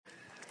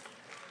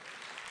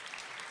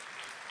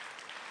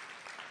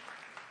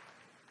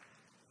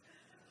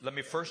Let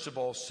me first of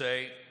all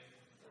say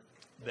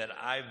that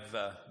I've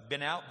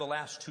been out the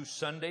last 2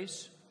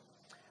 Sundays.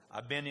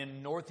 I've been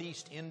in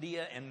Northeast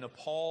India and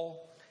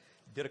Nepal,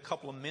 did a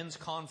couple of men's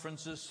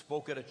conferences,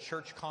 spoke at a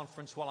church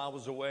conference while I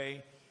was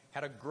away,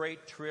 had a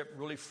great trip,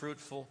 really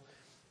fruitful.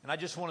 And I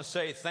just want to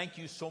say thank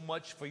you so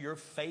much for your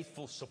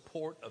faithful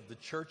support of the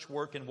church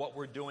work and what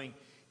we're doing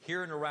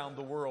here and around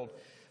the world.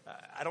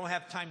 I don't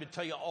have time to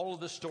tell you all of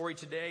the story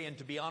today, and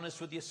to be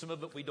honest with you, some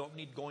of it we don't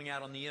need going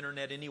out on the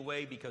internet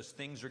anyway because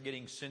things are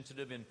getting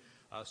sensitive in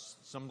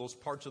some of those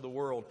parts of the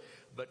world.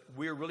 But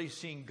we're really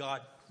seeing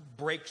God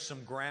break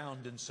some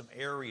ground in some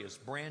areas,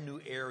 brand new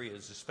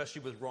areas,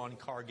 especially with Ron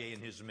Cargay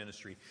and his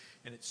ministry.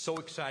 And it's so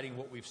exciting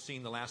what we've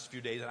seen the last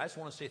few days. And I just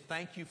want to say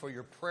thank you for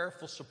your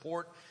prayerful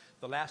support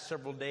the last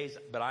several days,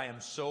 but I am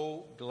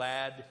so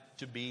glad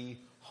to be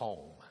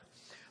home.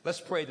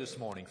 Let's pray this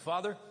morning.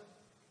 Father,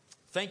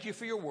 thank you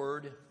for your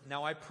word.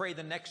 Now I pray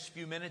the next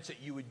few minutes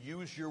that you would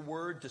use your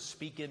word to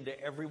speak into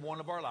every one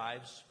of our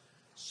lives,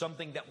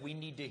 something that we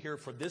need to hear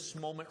for this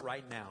moment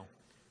right now.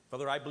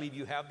 Father, I believe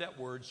you have that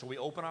word, so we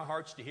open our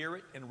hearts to hear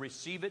it and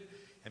receive it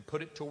and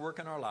put it to work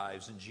in our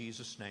lives. In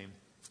Jesus' name,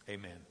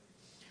 amen.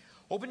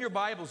 Open your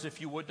Bibles,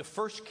 if you would, to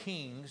 1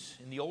 Kings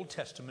in the Old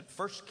Testament,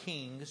 1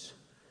 Kings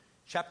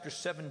chapter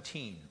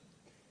 17.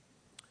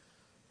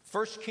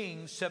 1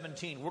 Kings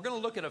 17. We're going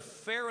to look at a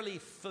fairly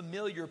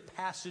familiar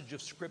passage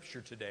of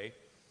Scripture today.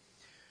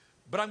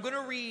 But I'm going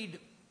to read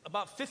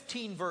about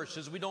 15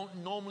 verses. We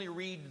don't normally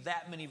read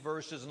that many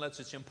verses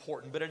unless it's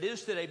important. But it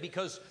is today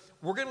because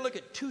we're going to look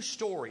at 2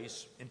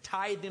 stories and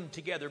tie them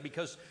together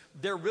because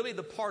they're really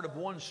the part of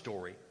one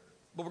story.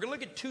 But we're going to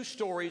look at 2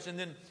 stories and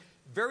then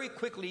very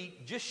quickly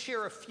just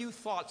share a few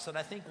thoughts that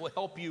I think will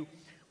help you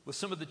with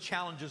some of the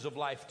challenges of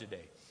life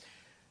today.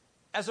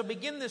 As I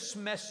begin this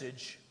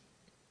message,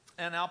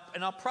 and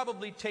I'll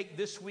probably take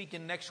this week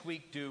and next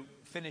week to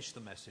finish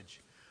the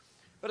message.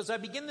 But as I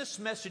begin this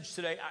message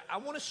today, I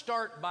want to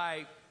start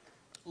by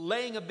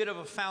laying a bit of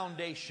a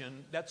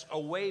foundation that's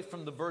away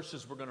from the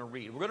verses we're going to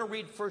read. We're going to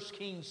read 1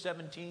 Kings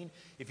 17.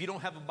 If you don't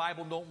have a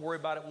Bible, don't worry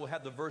about it. We'll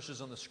have the verses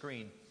on the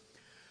screen.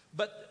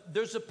 But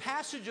there's a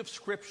passage of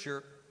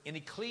Scripture in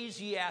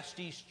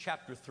Ecclesiastes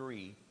chapter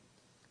 3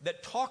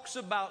 that talks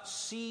about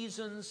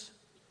seasons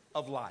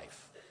of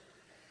life.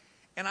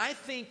 And I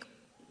think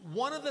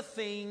one of the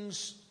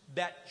things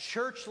that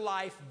church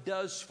life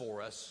does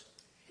for us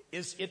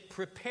is it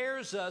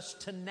prepares us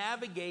to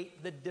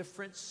navigate the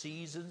different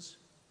seasons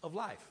of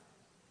life.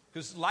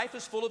 Because life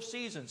is full of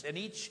seasons, and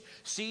each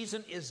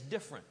season is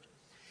different.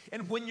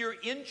 And when you're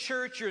in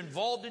church, you're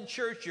involved in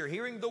church, you're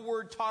hearing the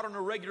word taught on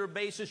a regular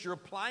basis, you're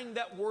applying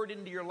that word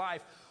into your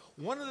life,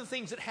 one of the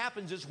things that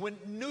happens is when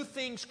new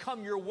things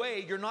come your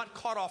way, you're not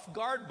caught off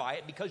guard by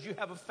it because you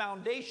have a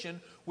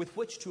foundation with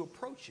which to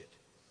approach it.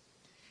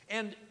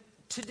 And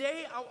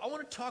today, I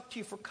want to talk to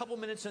you for a couple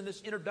minutes in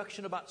this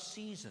introduction about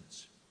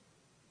seasons.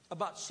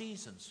 About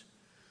seasons.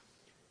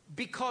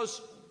 Because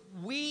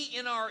we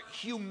in our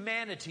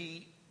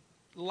humanity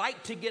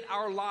like to get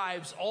our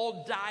lives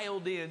all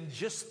dialed in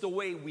just the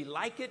way we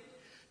like it,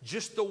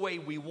 just the way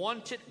we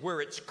want it, where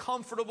it's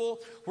comfortable,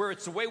 where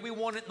it's the way we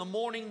want it in the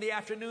morning, the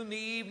afternoon, the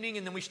evening,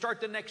 and then we start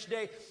the next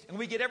day, and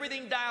we get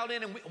everything dialed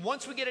in, and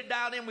once we get it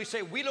dialed in, we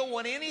say, we don't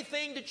want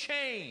anything to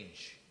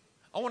change.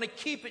 I want to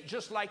keep it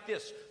just like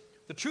this.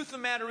 The truth of the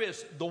matter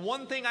is, the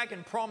one thing I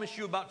can promise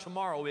you about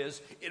tomorrow is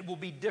it will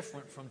be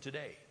different from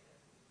today.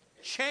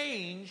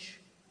 Change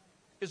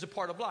is a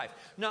part of life.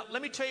 Now,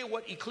 let me tell you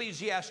what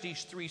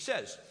Ecclesiastes 3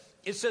 says.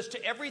 It says,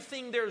 to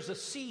everything there's a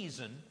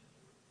season.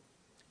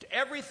 To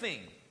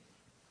everything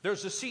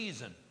there's a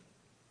season.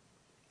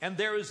 And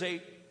there is a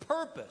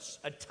purpose,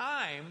 a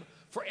time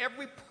for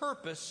every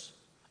purpose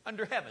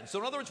under heaven. So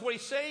in other words, what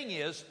he's saying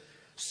is,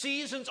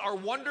 seasons are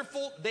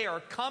wonderful. They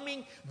are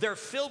coming. They're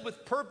filled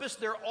with purpose.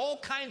 There are all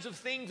kinds of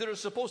things that are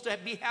supposed to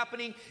be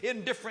happening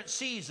in different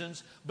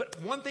seasons.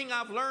 But one thing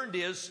I've learned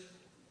is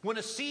when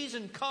a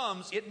season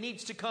comes, it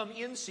needs to come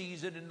in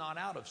season and not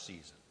out of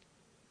season.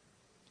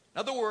 In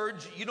other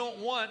words, you don't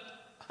want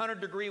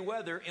 100-degree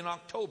weather in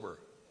October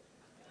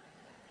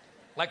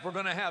like we're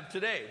going to have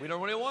today. We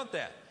don't really want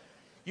that.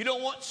 You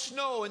don't want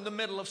snow in the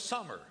middle of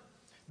summer.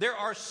 There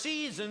are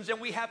seasons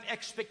and we have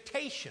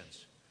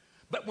expectations.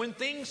 But when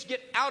things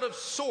get out of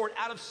sort,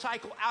 out of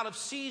cycle, out of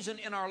season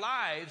in our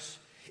lives,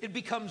 it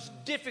becomes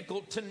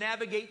difficult to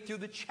navigate through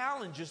the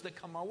challenges that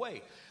come our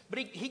way. But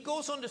he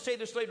goes on to say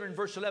this later in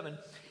verse 11.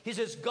 He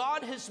says,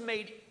 God has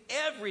made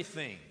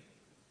everything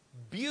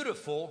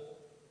beautiful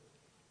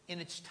in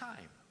its time.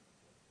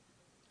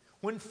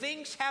 When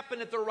things happen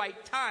at the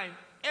right time,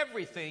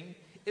 everything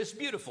is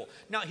beautiful.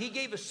 Now, he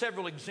gave us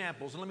several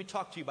examples, and let me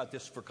talk to you about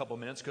this for a couple of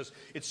minutes because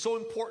it's so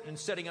important in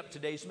setting up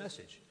today's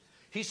message.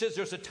 He says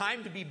there's a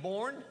time to be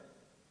born,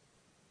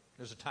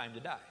 there's a time to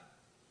die.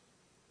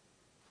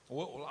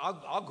 Well,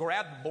 I'll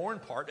grab the born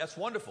part. That's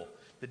wonderful.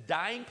 The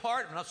dying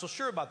part, I'm not so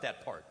sure about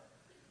that part.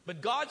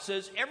 But God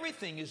says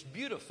everything is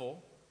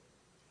beautiful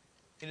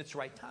in its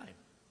right time.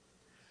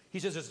 He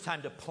says there's a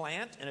time to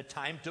plant and a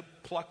time to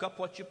pluck up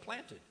what you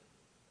planted.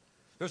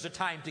 There's a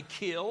time to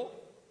kill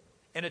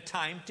and a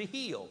time to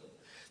heal.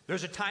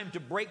 There's a time to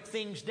break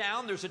things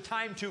down. There's a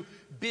time to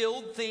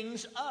build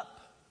things up.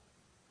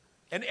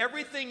 And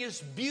everything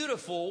is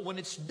beautiful when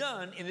it's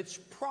done in its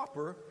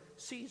proper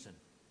season.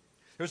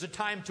 There's a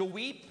time to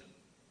weep,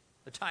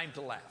 a time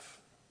to laugh.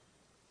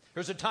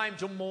 There's a time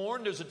to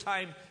mourn, there's a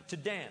time to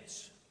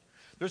dance.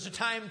 There's a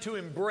time to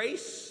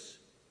embrace,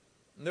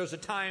 and there's a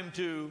time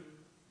to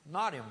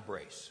not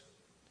embrace.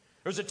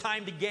 There's a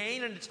time to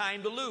gain and a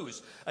time to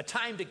lose. A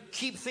time to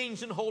keep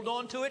things and hold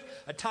on to it,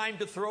 a time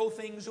to throw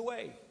things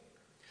away.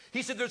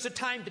 He said there's a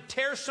time to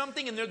tear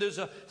something, and there's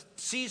a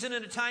season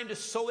and a time to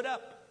sew it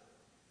up.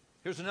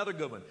 Here's another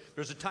good one.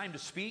 There's a time to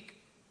speak,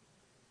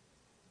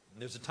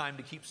 and there's a time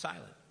to keep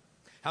silent.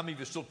 How many of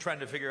you are still trying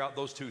to figure out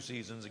those two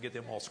seasons and get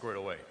them all squared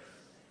away?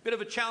 Bit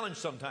of a challenge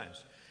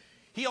sometimes.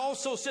 He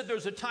also said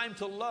there's a time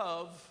to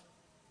love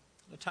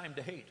and a time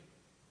to hate.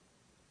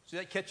 See,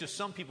 that catches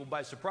some people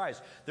by surprise.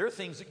 There are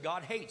things that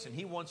God hates, and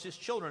He wants His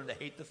children to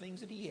hate the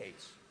things that He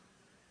hates.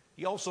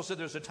 He also said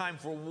there's a time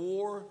for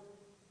war, and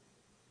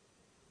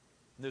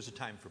there's a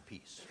time for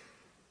peace.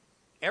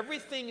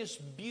 Everything is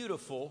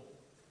beautiful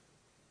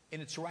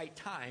in its right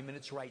time, in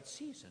its right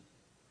season.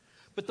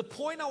 But the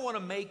point I want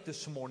to make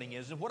this morning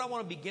is, and what I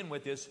want to begin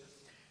with is,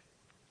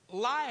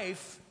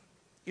 life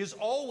is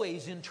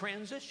always in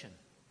transition.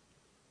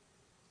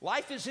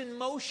 Life is in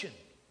motion.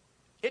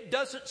 It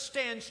doesn't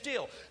stand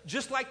still.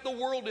 Just like the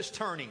world is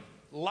turning,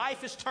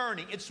 life is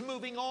turning. It's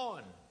moving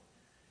on.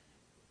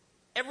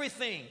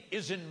 Everything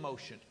is in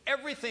motion.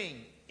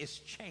 Everything is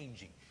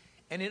changing.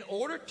 And in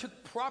order to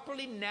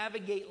properly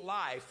navigate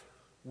life,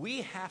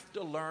 we have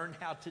to learn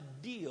how to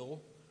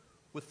deal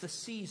with the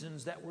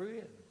seasons that we're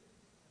in.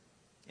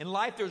 In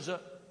life, there's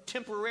a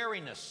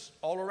temporariness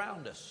all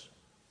around us.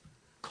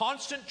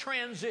 Constant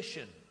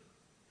transition.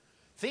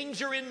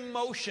 Things are in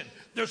motion.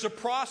 There's a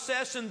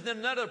process and then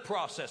another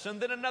process and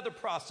then another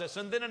process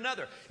and then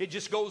another. It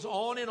just goes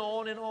on and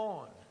on and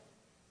on.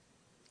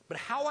 But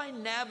how I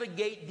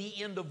navigate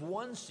the end of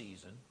one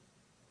season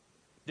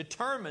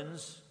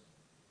determines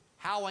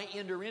how I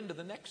enter into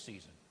the next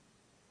season.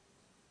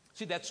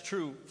 See, that's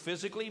true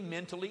physically,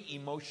 mentally,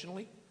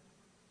 emotionally,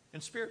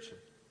 and spiritually.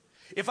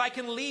 If I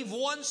can leave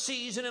one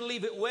season and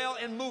leave it well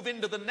and move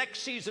into the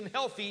next season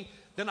healthy,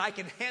 then I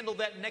can handle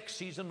that next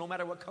season no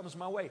matter what comes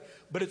my way.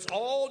 But it's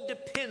all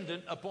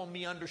dependent upon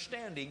me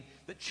understanding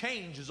that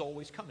change is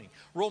always coming.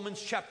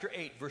 Romans chapter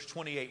 8, verse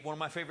 28, one of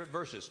my favorite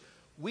verses.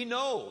 We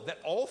know that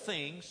all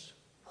things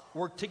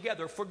work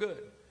together for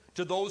good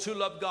to those who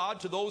love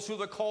God, to those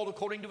who are called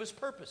according to His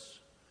purpose.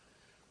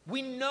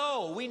 We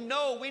know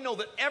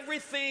that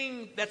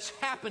everything that's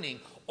happening,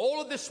 all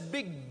of this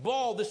big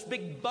ball, this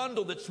big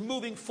bundle that's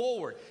moving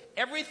forward,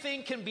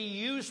 everything can be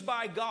used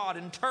by God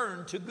and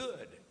turned to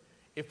good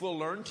if we'll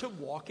learn to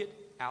walk it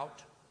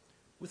out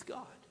with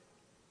God.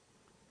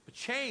 But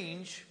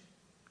change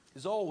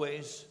is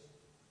always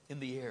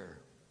in the air.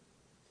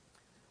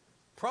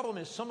 Problem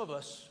is, some of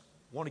us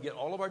want to get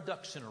all of our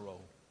ducks in a row.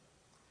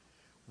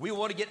 We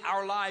want to get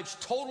our lives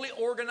totally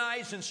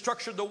organized and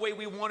structured the way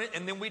we want it,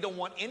 and then we don't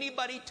want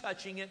anybody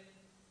touching it,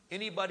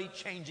 anybody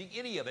changing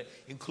any of it,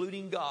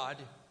 including God.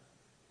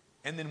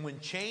 And then when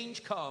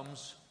change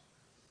comes,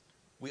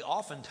 we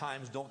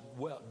oftentimes don't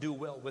do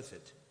well with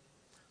it.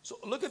 So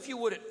look, if you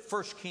would, at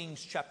 1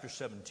 Kings chapter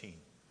 17.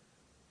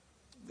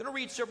 I'm going to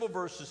read several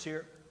verses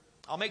here.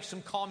 I'll make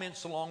some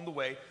comments along the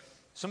way.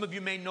 Some of you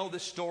may know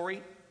this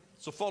story,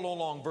 so follow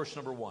along. Verse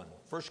number 1,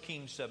 1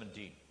 Kings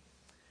 17.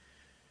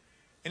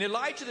 And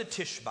Elijah the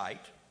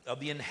Tishbite of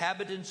the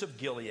inhabitants of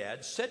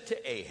Gilead said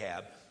to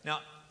Ahab, now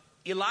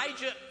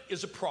Elijah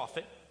is a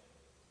prophet.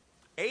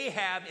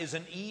 Ahab is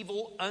an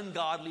evil,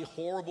 ungodly,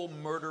 horrible,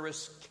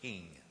 murderous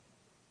king.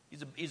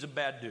 He's a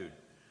bad dude.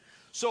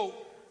 So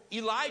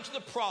Elijah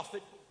the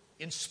prophet,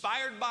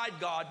 inspired by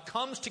God,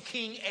 comes to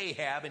King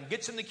Ahab and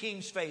gets in the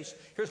king's face.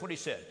 Here's what he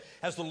said.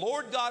 As the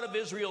Lord God of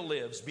Israel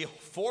lives,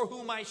 before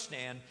whom I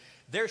stand,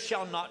 there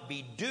shall not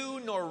be dew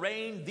nor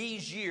rain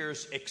these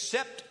years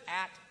except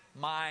at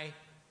my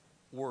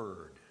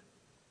word.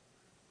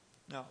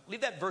 Now,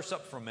 leave that verse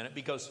up for a minute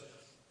because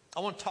I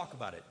want to talk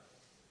about it.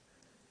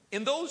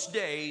 In those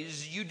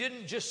days, you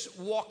didn't just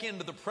walk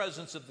into the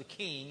presence of the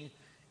king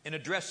and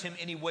address him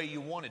any way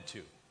you wanted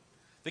to.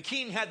 The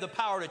king had the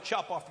power to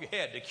chop off your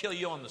head, to kill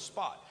you on the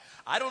spot.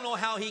 I don't know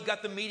how he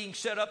got the meeting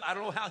set up. I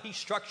don't know how he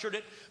structured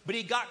it. But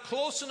he got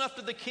close enough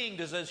to the king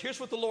to say, here's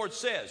what the Lord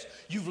says.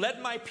 You've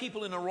led my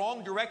people in the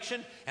wrong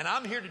direction, and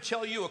I'm here to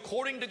tell you,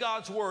 according to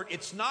God's word,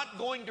 it's not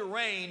going to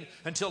rain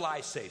until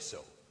I say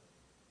so.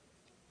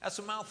 That's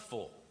a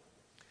mouthful.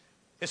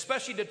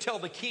 Especially to tell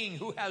the king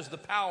who has the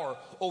power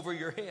over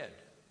your head.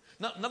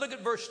 Now look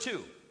at verse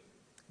 2.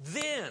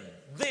 Then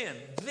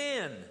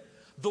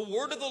the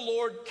word of the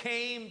Lord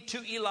came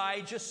to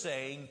Elijah,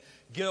 saying,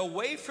 get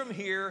away from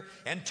here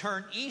and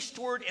turn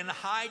eastward and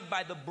hide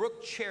by the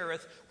brook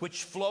Cherith,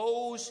 which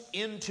flows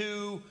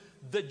into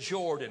the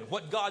Jordan.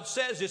 What God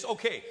says is,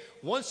 okay,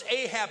 once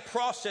Ahab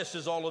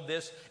processes all of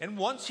this, and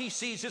once he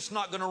sees it's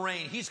not going to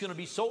rain, he's going to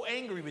be so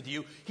angry with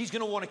you, he's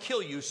going to want to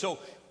kill you. So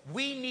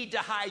we need to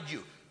hide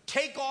you.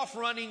 take off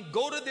running,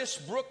 go to this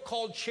brook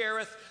called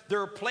Cherith.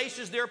 There are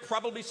places there,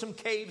 probably some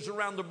caves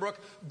around the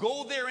brook.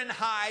 Go there and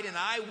hide, and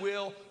I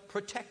will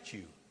protect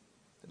you.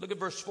 Look at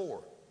verse 4.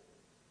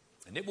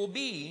 And it will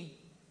be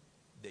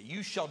that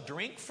you shall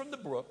drink from the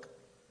brook,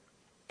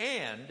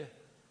 and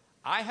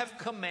I have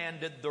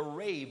commanded the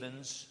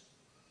ravens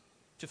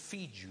to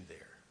feed you there.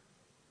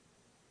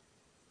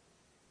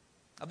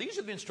 Now, these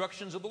are the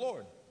instructions of the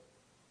Lord.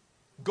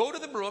 Go to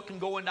the brook and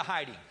go into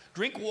hiding.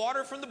 Drink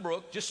water from the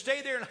brook. Just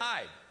stay there and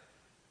hide.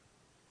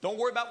 Don't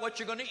worry about what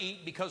you're going to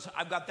eat, because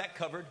I've got that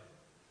covered.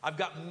 I've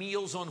got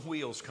meals on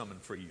wheels coming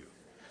for you.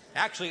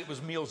 Actually, it was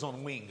meals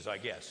on wings, I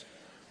guess.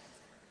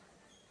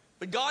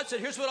 But God said,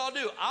 here's what I'll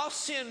do. I'll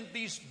send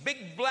these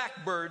big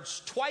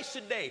blackbirds twice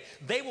a day.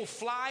 They will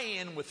fly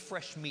in with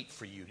fresh meat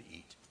for you to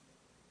eat.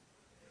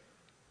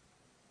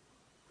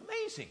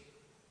 Amazing.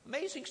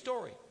 Amazing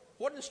story.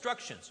 What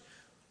instructions?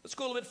 Let's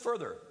go a little bit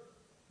further.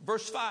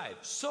 Verse 5.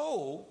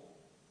 So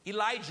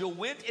Elijah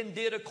went and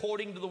did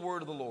according to the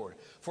word of the Lord.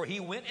 For he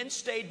went and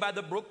stayed by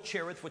the brook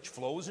Cherith, which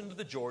flows into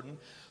the Jordan.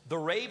 The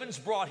ravens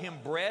brought him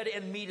bread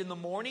and meat in the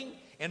morning,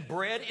 and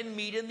bread and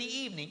meat in the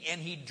evening.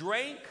 And he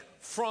drank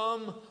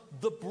from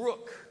the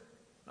brook.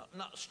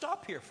 Now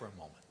stop here for a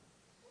moment.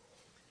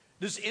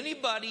 Does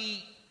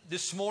anybody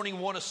this morning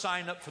want to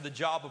sign up for the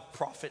job of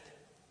prophet?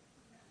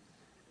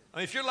 I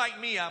mean, if you're like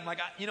me, I'm like,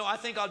 I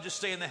think I'll just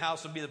stay in the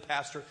house and be the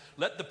pastor.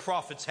 Let the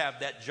prophets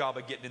have that job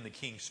of getting in the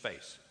king's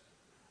face.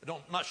 I'm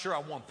not sure I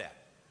want that.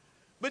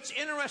 But it's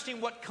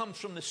interesting what comes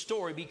from this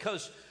story,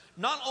 because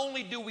not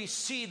only do we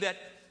see that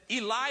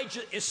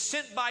Elijah is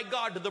sent by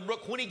God to the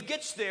brook. When he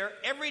gets there,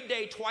 every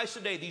day, twice a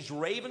day, these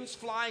ravens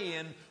fly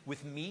in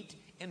with meat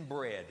and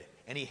bread,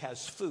 and he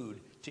has food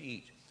to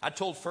eat. I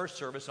told first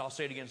service, and I'll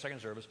say it again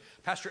second service,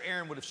 Pastor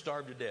Aaron would have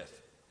starved to death.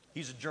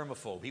 He's a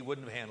germaphobe. He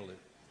wouldn't have handled it.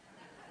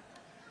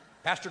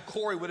 Pastor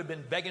Corey would have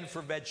been begging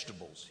for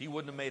vegetables. He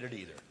wouldn't have made it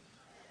either.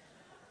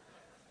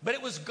 But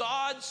it was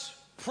God's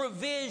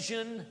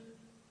provision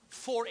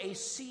for a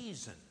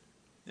season.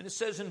 And it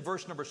says in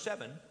verse number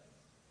 7,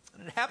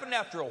 and it happened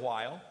after a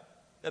while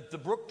that the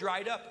brook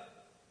dried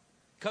up,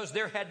 because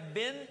there had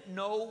been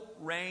no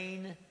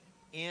rain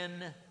in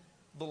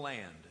the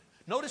land.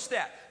 Notice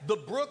that. The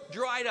brook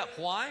dried up.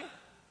 Why?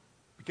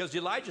 Because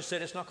Elijah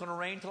said it's not going to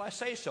rain till I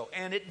say so.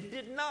 And it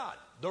did not.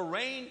 The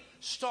rain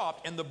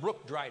stopped and the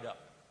brook dried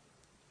up.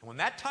 And when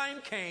that time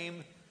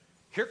came,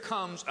 here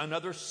comes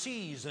another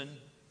season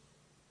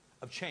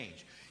of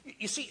change.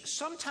 You see,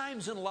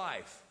 sometimes in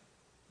life,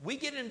 we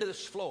get into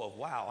this flow of,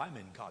 wow, I'm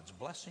in God's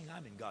blessing.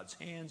 I'm in God's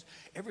hands.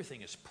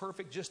 Everything is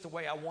perfect just the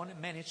way I want it.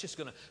 Man, it's just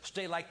going to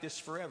stay like this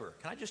forever.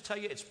 Can I just tell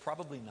you, it's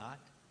probably not.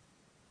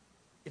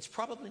 It's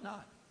probably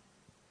not.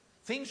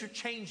 Things are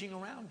changing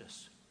around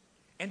us.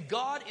 And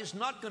God is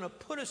not going to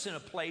put us in a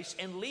place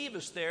and leave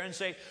us there and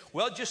say,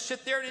 well, just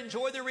sit there and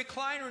enjoy the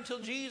recliner until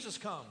Jesus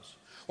comes.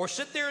 Or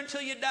sit there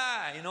until you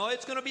die.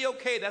 It's going to be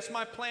okay. That's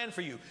my plan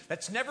for you.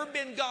 That's never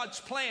been God's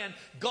plan.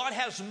 God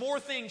has more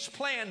things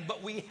planned,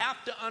 but we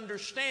have to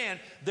understand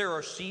there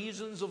are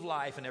seasons of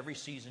life, and every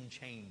season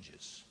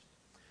changes.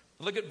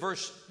 Look at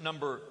verse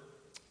number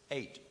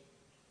 8.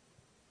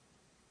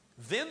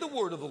 Then the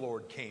word of the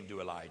Lord came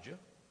to Elijah,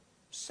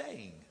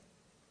 saying,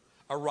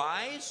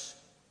 arise,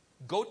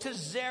 go to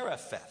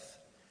Zarephath,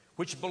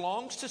 which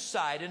belongs to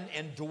Sidon,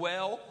 and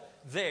dwell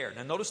there.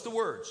 Now notice the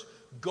words.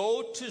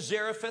 Go to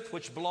Zarephath,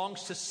 which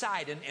belongs to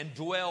Sidon, and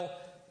dwell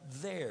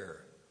there.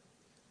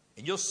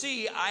 And you'll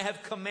see I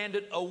have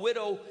commanded a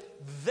widow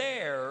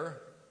there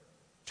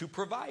to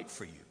provide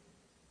for you.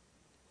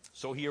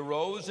 So he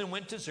arose and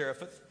went to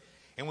Zarephath.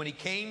 And when he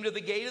came to the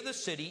gate of the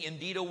city,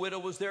 indeed a widow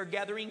was there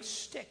gathering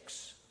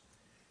sticks.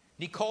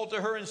 And he called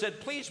to her and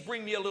said, please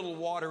bring me a little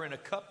water in a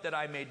cup that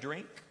I may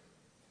drink.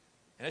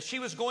 And as she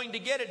was going to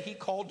get it, he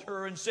called to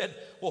her and said,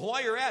 well,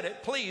 while you're at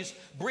it, please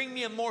bring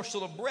me a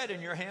morsel of bread in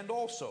your hand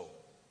also.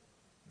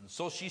 And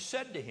so she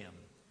said to him,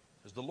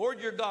 as the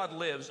Lord your God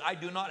lives, I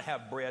do not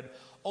have bread,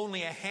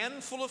 only a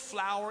handful of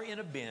flour in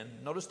a bin.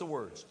 Notice the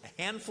words,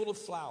 a handful of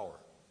flour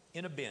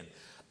in a bin,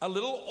 a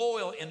little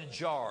oil in a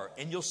jar.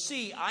 And you'll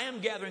see I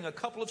am gathering a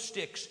couple of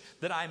sticks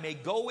that I may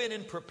go in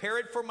and prepare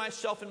it for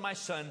myself and my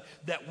son,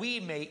 that we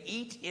may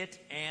eat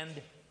it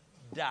and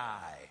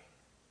die.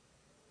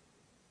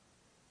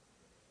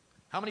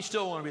 How many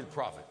still want to be the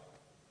prophet?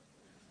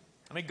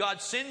 I mean,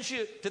 God sends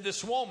you to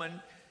this woman.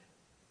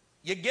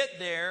 You get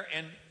there,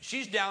 and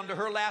she's down to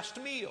her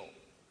last meal.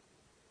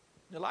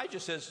 Elijah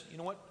says, you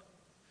know what?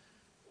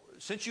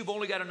 Since you've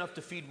only got enough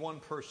to feed one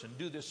person,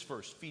 do this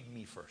first. Feed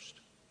me first.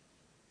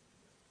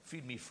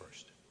 Feed me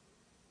first.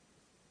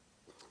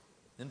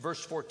 Then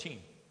verse 14,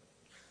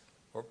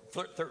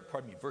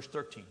 verse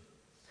 13.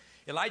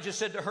 Elijah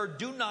said to her,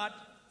 do not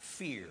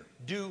fear.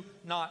 Do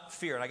not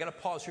fear. And I got to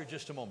pause here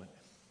just a moment.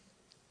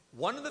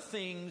 One of the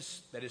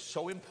things that is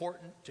so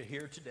important to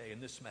hear today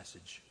in this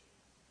message,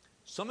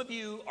 some of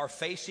you are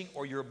facing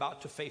or you're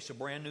about to face a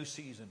brand new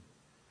season.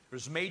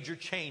 There's major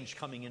change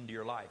coming into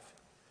your life.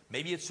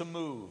 Maybe it's a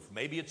move.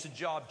 Maybe it's a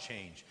job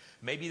change.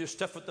 Maybe there's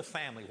stuff with the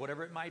family,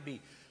 whatever it might be.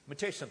 Let me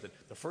tell you something.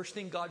 The first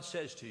thing God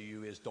says to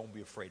you is don't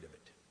be afraid of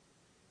it.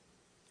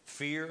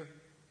 Fear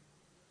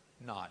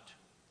not.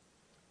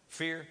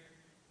 Fear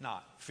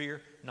not.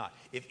 Fear not.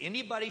 If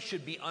anybody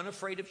should be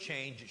unafraid of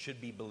change, it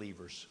should be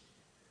believers.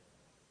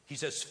 He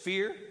says,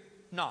 fear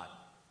not.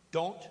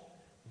 Don't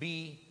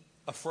be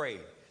afraid.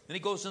 Then he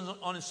goes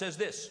on and says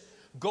this.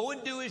 Go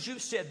and do as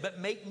you've said, but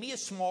make me a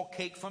small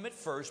cake from it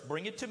first.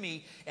 Bring it to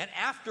me, and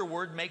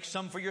afterward make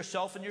some for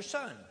yourself and your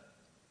son.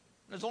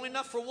 There's only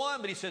enough for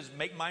one, but he says,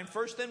 make mine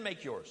first, then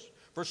make yours.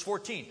 Verse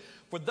 14.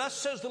 For thus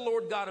says the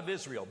Lord God of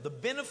Israel, the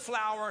bin of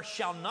flour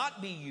shall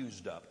not be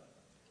used up,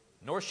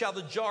 nor shall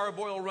the jar of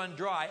oil run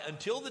dry,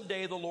 until the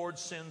day the Lord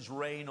sends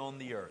rain on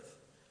the earth.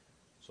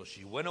 So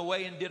she went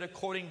away and did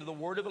according to the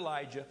word of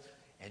Elijah,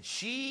 and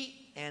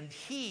she and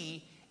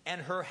he and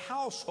her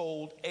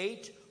household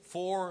ate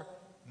for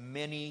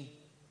many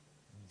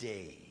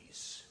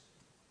days.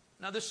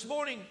 Now this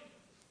morning,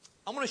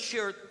 I'm going to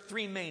share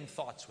three main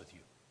thoughts with you.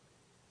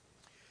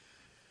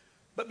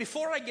 But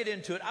before I get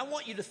into it, I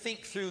want you to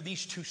think through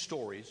these two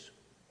stories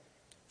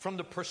from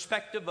the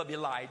perspective of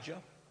Elijah,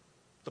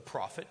 the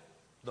prophet,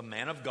 the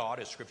man of God,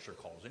 as Scripture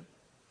calls him,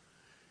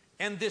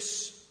 and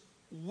this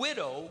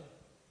widow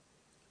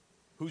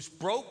who's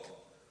broke,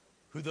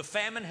 who the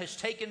famine has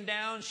taken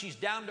down. She's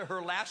down to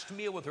her last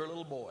meal with her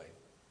little boy.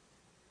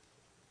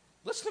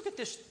 Let's look at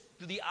this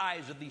through the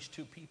eyes of these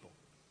two people.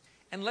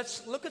 And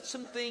let's look at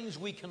some things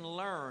we can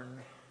learn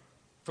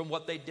from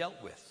what they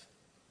dealt with.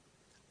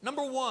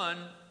 Number one,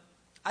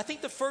 I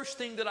think the first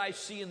thing that I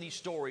see in these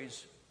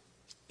stories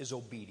is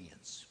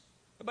obedience.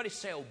 Everybody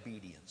say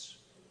obedience.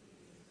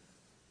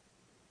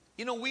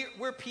 You know,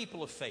 we're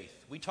people of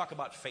faith. We talk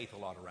about faith a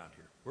lot around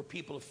here. We're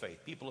people of faith,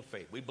 people of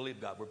faith. We believe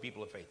God. We're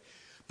people of faith.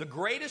 The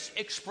greatest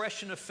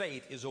expression of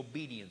faith is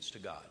obedience to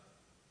God.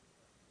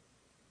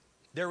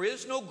 There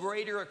is no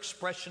greater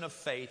expression of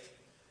faith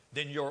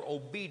than your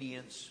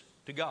obedience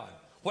to God.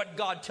 What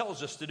God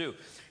tells us to do.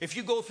 If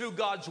you go through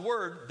God's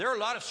Word, there are a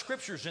lot of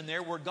scriptures in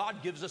there where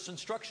God gives us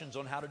instructions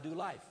on how to do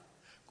life.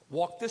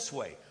 Walk this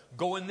way.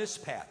 Go in this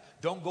path.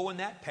 Don't go in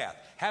that path.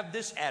 Have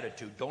this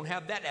attitude. Don't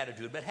have that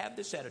attitude, but have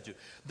this attitude.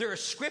 There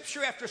is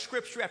scripture after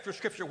scripture after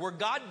scripture where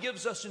God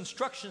gives us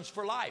instructions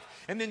for life.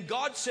 And then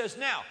God says,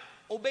 now,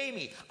 obey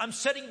me. I'm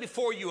setting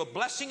before you a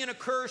blessing and a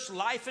curse,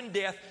 life and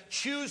death.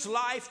 Choose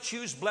life,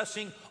 choose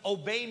blessing.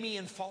 Obey me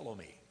and follow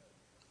me.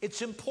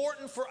 It's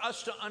important for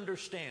us to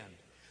understand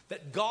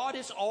that God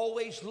is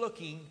always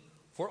looking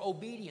for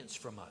obedience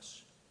from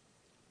us.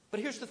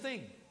 But here's the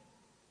thing.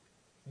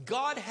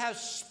 God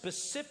has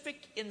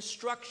specific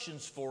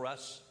instructions for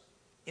us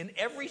in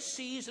every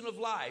season of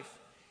life,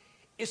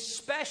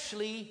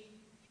 especially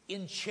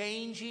in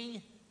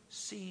changing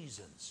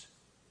seasons.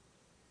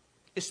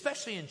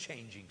 Especially in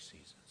changing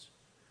seasons.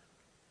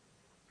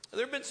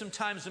 There have been some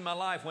times in my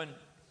life when,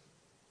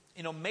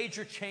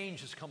 major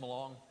change has come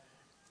along.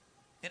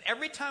 And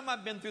every time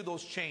I've been through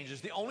those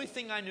changes, the only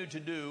thing I knew to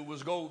do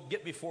was go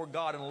get before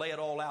God and lay it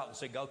all out and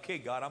say, okay,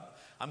 God,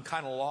 I'm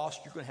kind of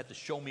lost. You're going to have to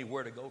show me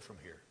where to go from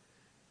here.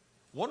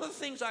 One of the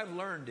things I've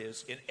learned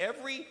is in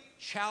every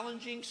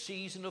challenging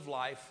season of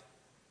life,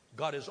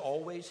 God has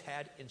always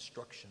had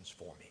instructions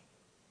for me.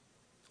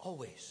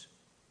 Always.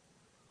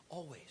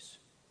 Always.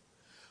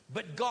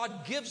 But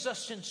God gives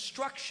us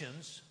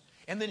instructions,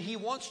 and then He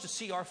wants to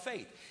see our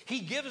faith.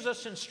 He gives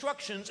us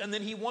instructions, and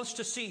then He wants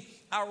to see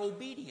our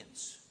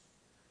obedience.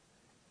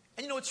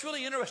 And it's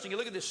really interesting. You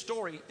look at this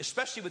story,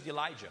 especially with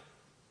Elijah.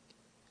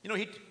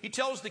 He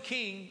tells the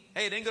king,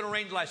 hey, it ain't going to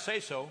rain till I say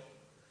so.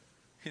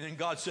 And then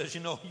God says,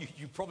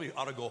 you probably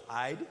ought to go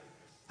hide.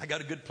 I got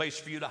a good place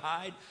for you to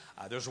hide.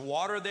 There's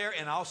water there,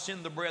 and I'll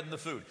send the bread and the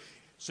food.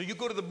 So you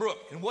go to the brook.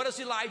 And what does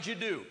Elijah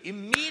do?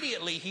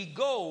 Immediately he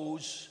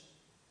goes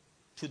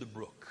to the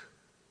brook.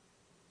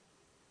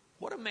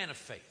 What a man of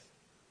faith.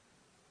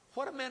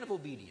 What a man of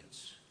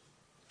obedience.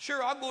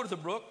 Sure, I'll go to the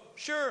brook.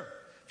 Sure.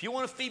 If you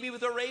want to feed me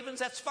with the ravens,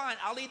 that's fine.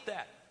 I'll eat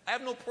that. I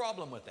have no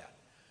problem with that.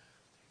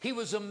 He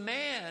was a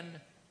man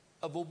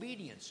of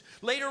obedience.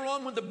 Later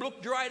on, when the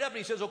brook dried up, and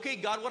he says, okay,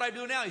 God, what do I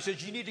do now? He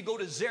says, you need to go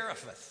to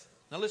Zarephath.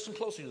 Now listen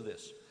closely to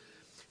this.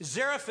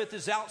 Zarephath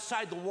is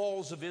outside the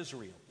walls of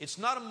Israel. It's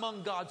not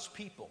among God's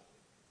people.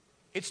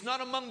 It's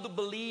not among the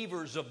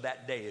believers of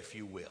that day, if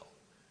you will.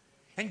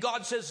 And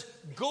God says,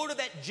 go to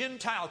that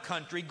Gentile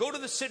country, go to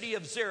the city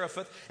of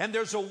Zarephath, and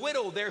there's a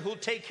widow there who'll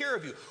take care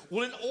of you.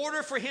 Well, in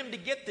order for him to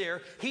get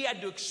there, he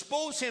had to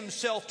expose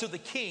himself to the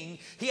king.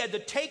 He had to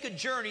take a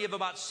journey of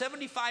about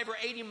 75 or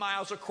 80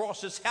 miles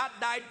across this hot,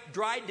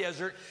 dry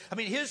desert. I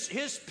mean,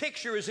 his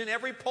picture is in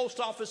every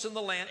post office in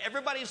the land.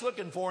 Everybody's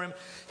looking for him.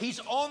 He's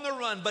on the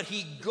run, but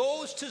he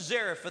goes to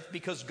Zarephath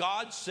because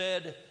God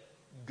said,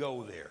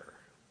 go there.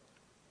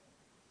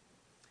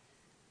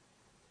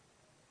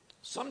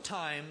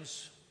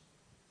 Sometimes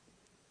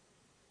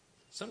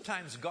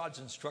God's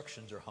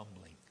instructions are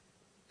humbling.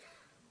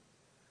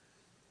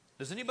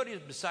 Does anybody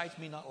besides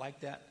me not like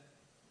that?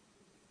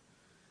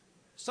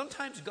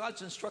 Sometimes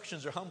God's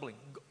instructions are humbling.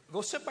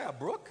 Go sit by a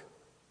brook.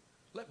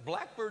 Let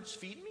blackbirds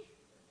feed me?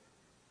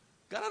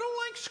 God, I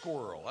don't like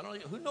squirrel.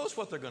 Who knows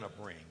what they're going to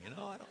bring?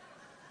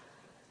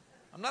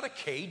 I'm not a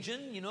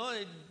Cajun.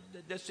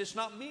 That's just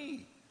not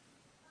me.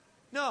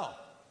 No.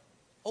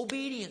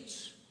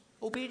 Obedience.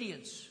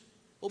 Obedience.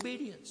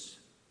 Obedience.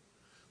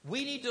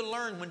 We need to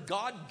learn when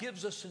God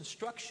gives us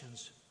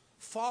instructions,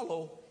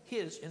 follow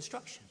His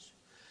instructions.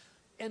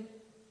 And,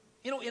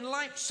 in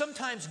life,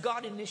 sometimes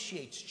God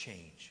initiates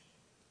change.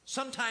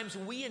 Sometimes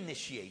we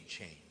initiate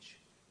change.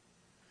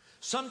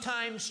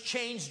 Sometimes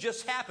change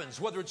just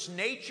happens, whether it's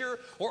nature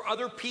or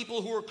other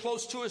people who are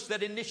close to us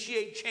that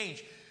initiate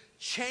change.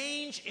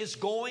 Change is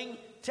going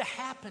to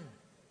happen.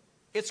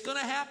 It's going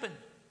to happen.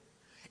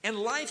 And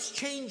life's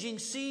changing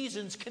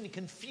seasons can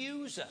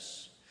confuse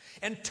us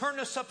and turn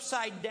us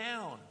upside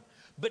down.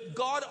 But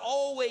God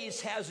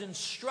always has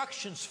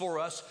instructions for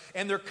us,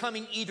 and they're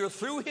coming either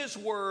through His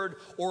Word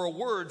or a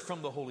word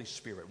from the Holy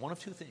Spirit. One of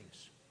two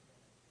things.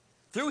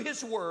 Through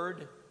His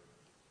Word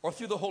or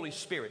through the Holy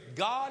Spirit.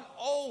 God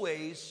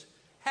always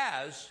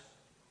has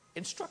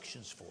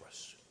instructions for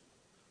us.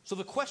 So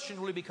the question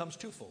really becomes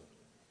twofold.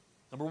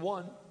 Number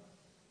one,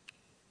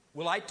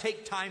 will I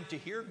take time to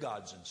hear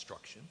God's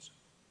instructions?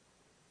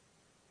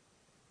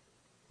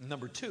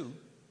 Number two,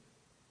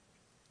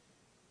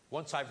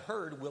 once I've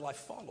heard, will I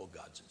follow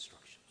God's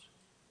instructions?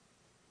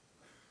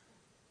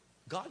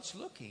 God's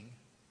looking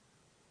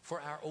for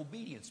our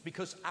obedience,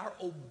 because our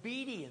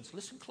obedience,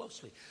 listen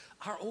closely,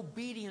 our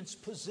obedience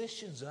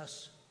positions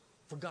us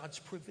for God's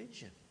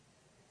provision.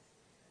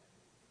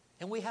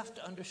 And we have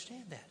to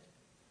understand that.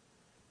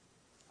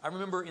 I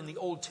remember in the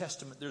Old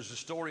Testament, there's a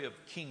story of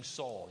King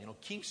Saul.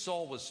 King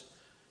Saul was,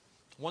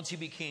 once he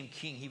became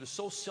king, he was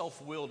so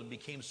self-willed and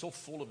became so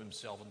full of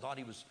himself and thought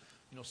he was,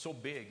 so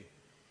big.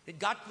 It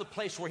got to the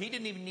place where he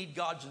didn't even need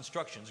God's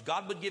instructions.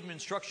 God would give him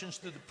instructions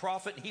through the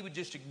prophet, and he would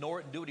just ignore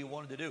it and do what he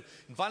wanted to do.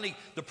 And finally,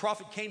 the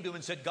prophet came to him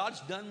and said, God's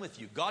done with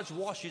you. God's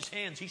washed His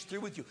hands. He's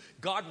through with you.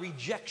 God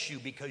rejects you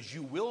because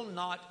you will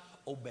not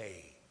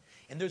obey.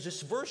 And there's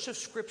this verse of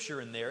Scripture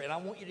in there, and I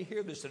want you to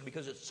hear this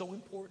because it's so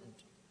important.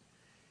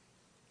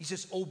 He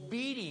says,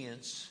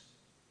 obedience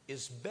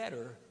is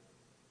better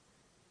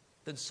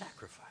than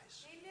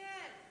sacrifice.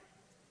 Amen.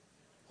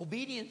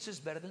 Obedience is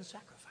better than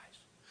sacrifice.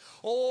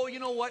 Oh, you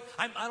know what?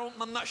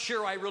 I'm not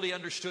sure I really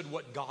understood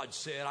what God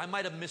said. I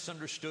might have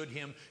misunderstood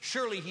Him.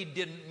 Surely He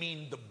didn't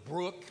mean the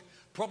brook.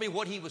 Probably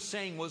what He was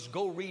saying was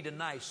go read a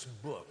nice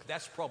book.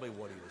 That's probably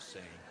what He was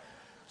saying.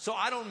 So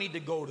I don't need to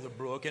go to the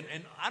brook. And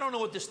I don't know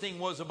what this thing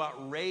was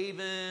about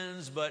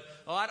ravens, but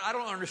I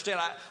don't understand.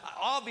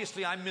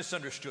 Obviously, I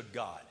misunderstood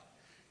God.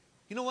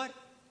 You know what?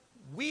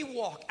 We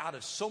walk out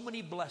of so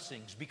many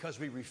blessings because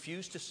we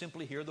refuse to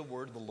simply hear the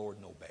word of the Lord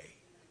and obey.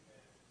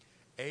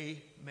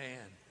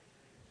 Amen.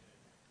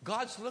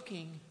 God's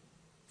looking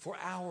for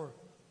our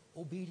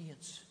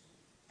obedience.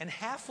 And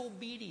half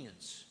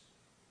obedience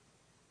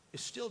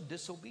is still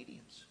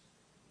disobedience.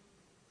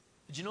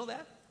 Did you know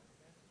that?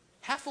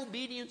 Half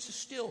obedience is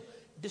still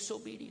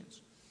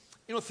disobedience.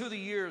 Through the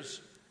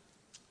years,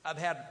 I've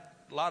had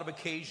a lot of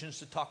occasions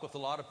to talk with a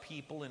lot of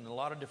people in a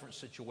lot of different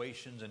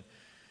situations, and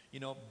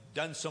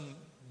done some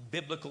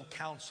biblical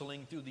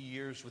counseling through the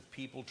years with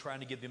people,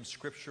 trying to give them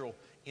scriptural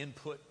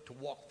input to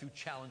walk through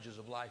challenges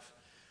of life.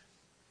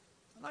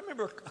 And I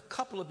remember a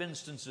couple of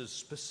instances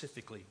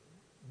specifically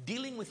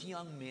dealing with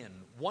young men.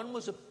 One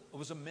was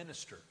a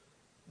minister,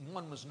 and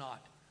one was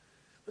not.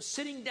 But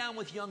sitting down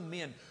with young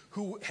men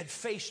who had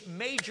faced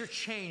major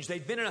change.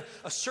 They'd been in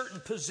a certain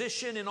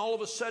position, and all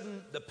of a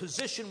sudden the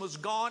position was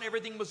gone.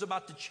 Everything was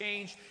about to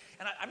change.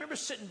 And I remember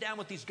sitting down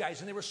with these guys,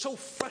 and they were so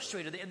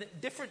frustrated. And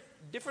different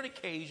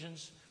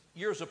occasions,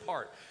 years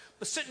apart.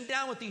 But sitting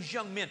down with these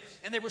young men,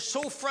 and they were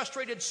so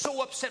frustrated,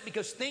 so upset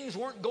because things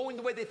weren't going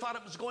the way they thought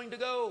it was going to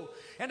go.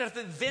 And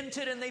they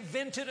vented, and they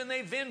vented, and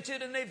they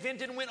vented, and they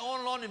vented, and went on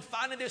and on. And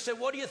finally they said,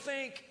 what do you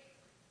think?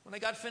 When they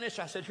got finished,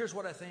 I said, here's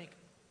what I think.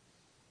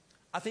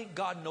 I think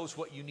God knows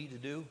what you need to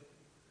do,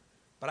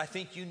 but I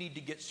think you need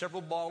to get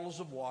several bottles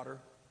of water,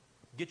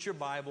 get your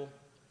Bible,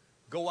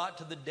 go out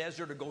to the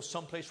desert or go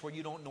someplace where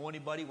you don't know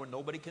anybody, where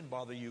nobody can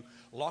bother you.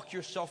 Lock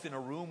yourself in a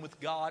room with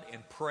God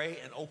and pray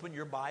and open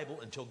your Bible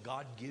until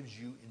God gives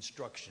you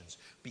instructions,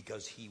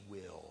 because He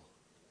will.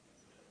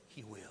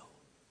 He will.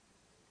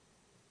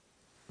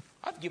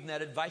 I've given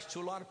that advice to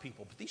a lot of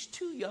people, but these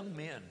two young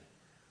men,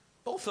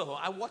 both of them,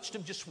 I watched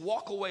them just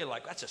walk away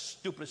like, that's the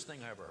stupidest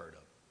thing I ever heard of.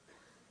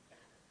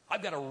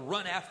 I've got to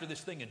run after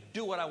this thing and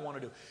do what I want to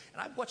do.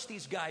 And I've watched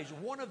these guys,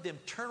 one of them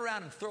turn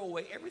around and throw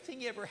away everything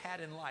he ever had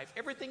in life,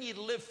 everything he'd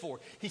lived for.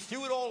 He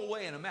threw it all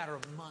away in a matter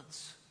of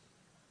months.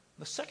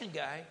 The second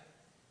guy,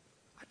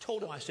 I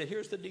told him, I said,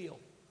 here's the deal.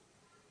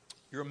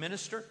 You're a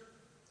minister.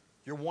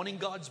 You're wanting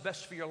God's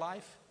best for your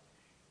life.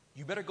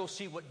 You better go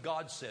see what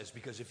God says,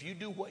 because if you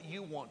do what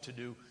you want to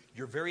do,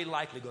 you're very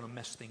likely going to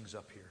mess things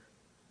up here.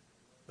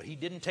 But he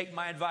didn't take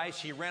my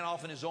advice. He ran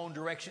off in his own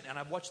direction. And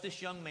I've watched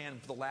this young man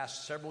for the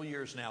last several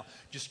years now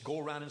just go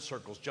around in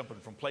circles,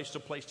 jumping from place to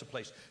place to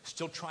place,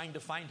 still trying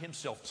to find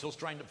himself, still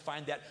trying to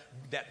find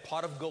that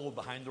pot of gold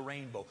behind the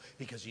rainbow,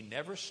 because he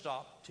never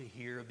stopped to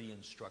hear the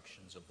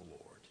instructions of the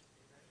Lord.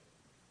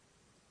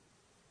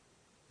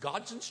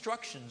 God's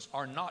instructions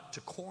are not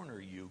to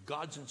corner you.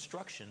 God's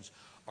instructions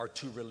are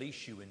to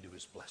release you into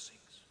his blessings.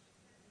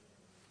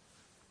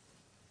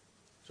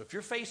 So if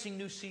you're facing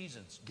new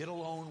seasons, get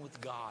alone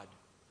with God.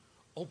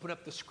 Open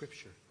up the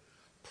scripture.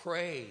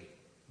 Pray.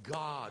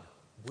 God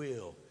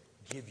will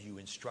give you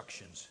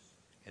instructions,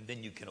 and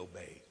then you can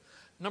obey.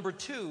 Number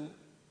 2,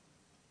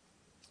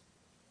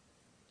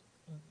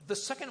 the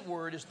second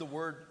word is the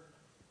word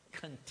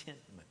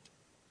contentment.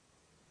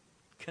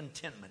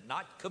 Contentment,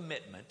 not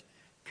commitment,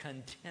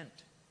 contentment.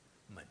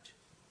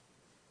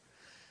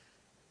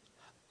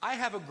 I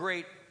have a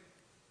great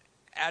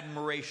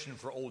admiration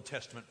for Old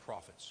Testament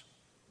prophets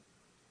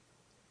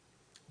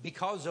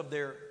because of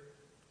their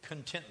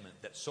contentment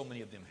that so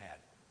many of them had.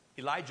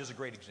 Elijah's a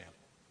great example.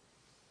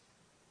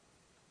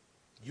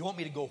 You want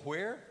me to go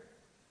where?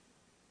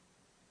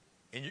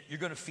 And you're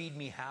going to feed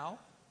me how?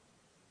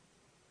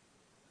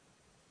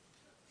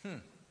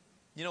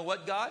 You know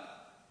what, God?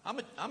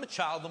 I'm a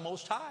child of the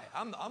Most High.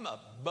 I'm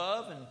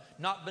above and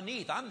not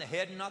beneath. I'm the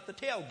head and not the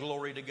tail.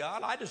 Glory to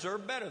God. I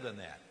deserve better than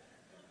that.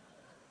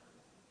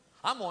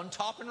 I'm on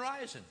top and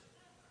rising.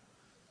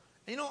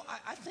 You know,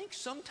 I think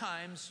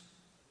sometimes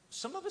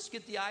some of us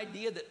get the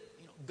idea that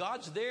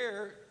God's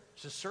there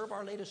to serve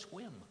our latest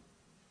whim.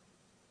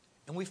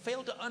 And we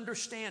fail to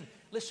understand,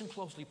 listen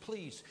closely,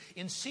 please.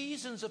 In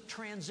seasons of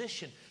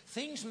transition,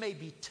 things may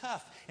be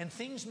tough and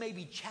things may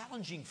be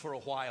challenging for a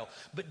while,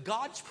 but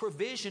God's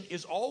provision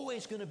is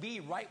always going to be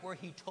right where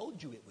he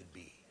told you it would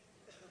be.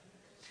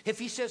 If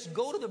he says,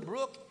 go to the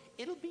brook,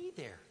 it'll be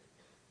there.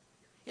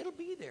 It'll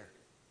be there.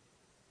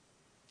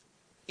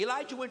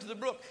 Elijah went to the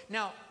brook.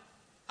 Now,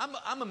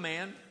 I'm a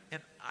man,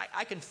 and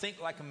I can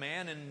think like a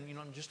man,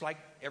 and just like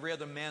every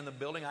other man in the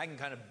building, I can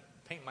kind of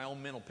paint my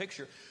own mental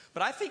picture.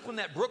 But I think when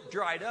that brook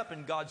dried up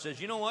and God says,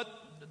 you know what,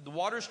 the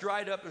water's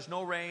dried up, there's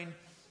no rain,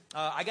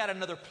 I got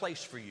another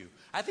place for you.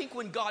 I think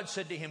when God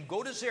said to him,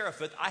 go to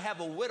Zarephath, I have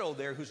a widow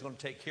there who's going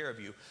to take care of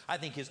you, I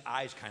think his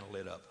eyes kind of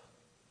lit up.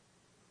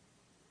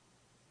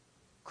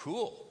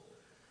 Cool.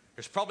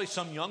 There's probably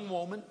some young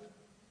woman.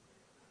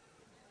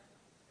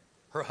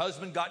 Her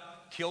husband got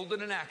killed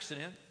in an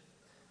accident,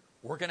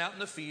 working out in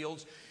the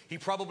fields. He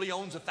probably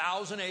owns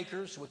 1,000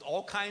 acres with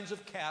all kinds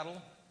of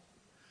cattle.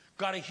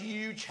 Got a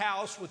huge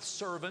house with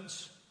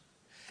servants.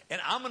 And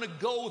I'm going to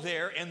go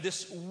there, and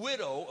this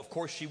widow, of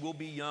course, she will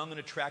be young and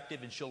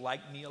attractive, and she'll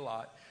like me a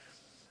lot.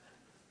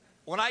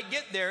 When I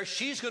get there,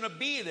 she's going to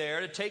be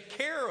there to take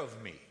care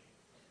of me.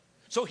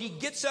 So he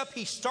gets up,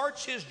 he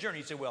starts his journey.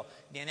 He said, well,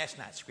 Dan, that's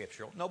not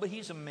scriptural. No, but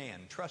he's a man.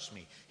 Trust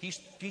me. He's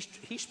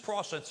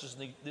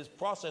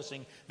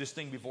processing this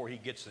thing before he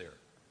gets there.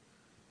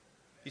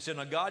 He said,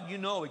 now, God, you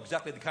know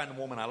exactly the kind of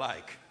woman I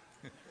like.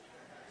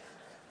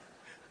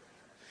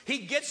 He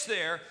gets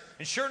there,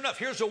 and sure enough,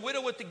 here's a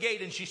widow at the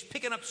gate, and she's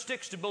picking up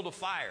sticks to build a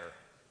fire.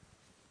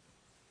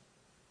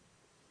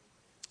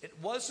 It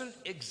wasn't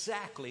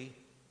exactly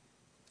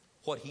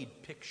what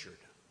he'd pictured.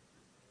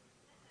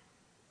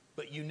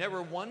 But you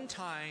never one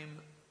time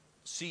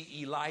see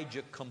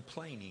Elijah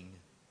complaining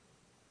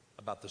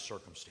about the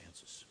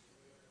circumstances.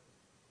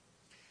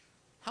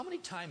 How many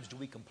times do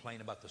we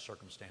complain about the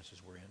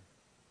circumstances we're in?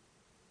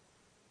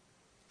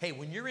 Hey,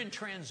 when you're in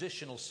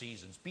transitional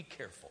seasons, be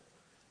careful.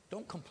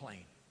 Don't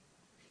complain.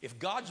 If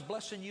God's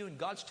blessing you and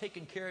God's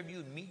taking care of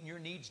you and meeting your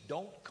needs,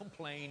 don't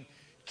complain.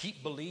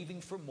 Keep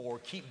believing for more.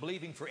 Keep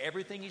believing for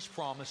everything he's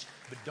promised,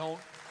 but don't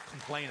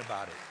complain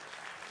about it.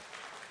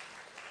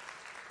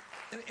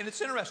 And it's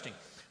interesting.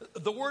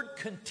 The word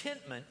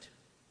contentment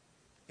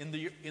in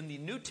the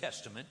New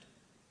Testament,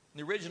 in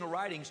the original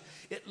writings,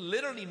 it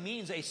literally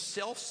means a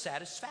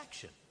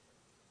self-satisfaction.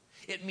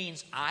 It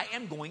means I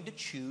am going to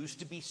choose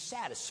to be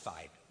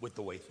satisfied with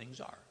the way things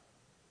are.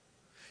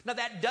 Now,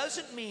 that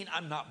doesn't mean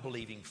I'm not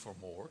believing for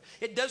more.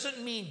 It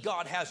doesn't mean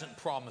God hasn't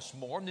promised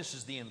more, and this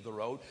is the end of the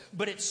road.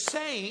 But it's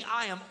saying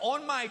I am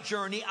on my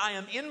journey, I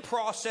am in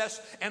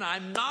process, and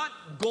I'm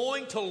not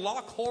going to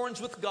lock horns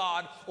with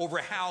God over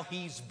how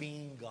he's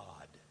being God.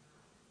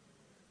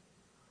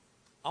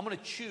 I'm going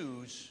to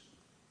choose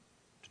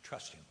to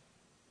trust him.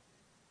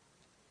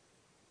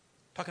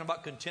 Talking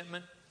about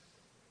contentment,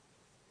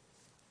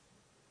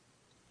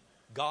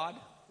 God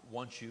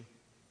wants you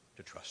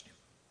to trust him.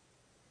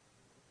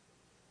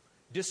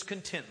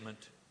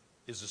 Discontentment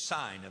is a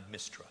sign of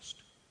mistrust.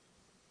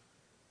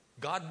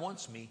 God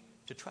wants me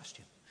to trust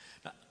him.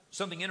 Now,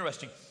 something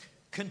interesting.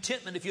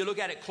 Contentment, if you look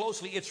at it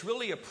closely, it's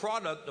really a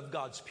product of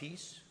God's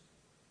peace,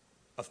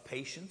 of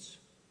patience,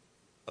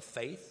 of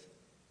faith,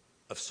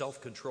 of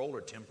self-control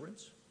or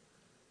temperance.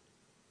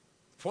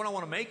 The point I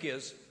want to make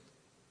is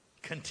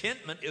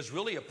contentment is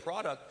really a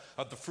product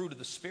of the fruit of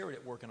the Spirit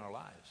at work in our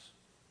lives.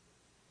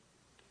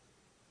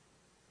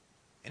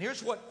 And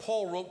here's what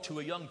Paul wrote to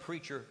a young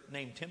preacher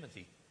named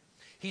Timothy.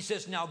 He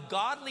says, now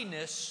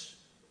godliness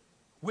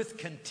with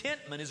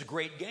contentment is a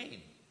great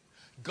gain.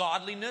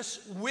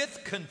 Godliness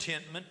with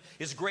contentment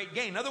is great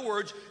gain. In other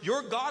words,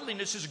 your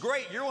godliness is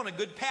great. You're on a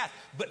good path.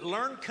 But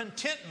learn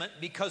contentment,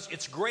 because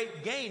it's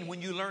great gain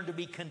when you learn to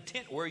be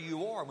content where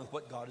you are with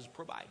what God has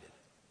provided.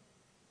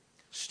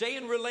 Stay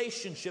in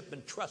relationship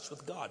and trust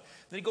with God.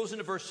 Then he goes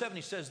into verse 7.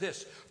 He says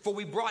this, for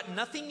we brought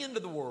nothing into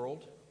the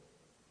world,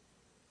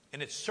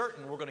 and it's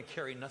certain we're going to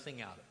carry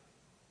nothing out of it.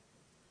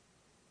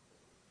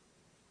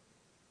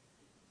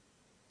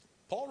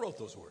 Paul wrote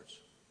those words.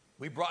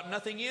 We brought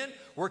nothing in,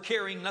 we're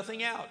carrying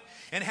nothing out.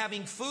 And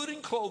having food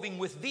and clothing,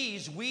 with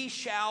these we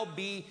shall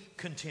be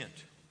content.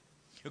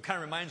 It kind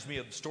of reminds me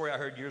of the story I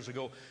heard years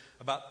ago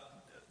about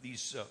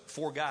these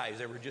four guys.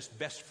 They were just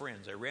best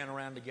friends. They ran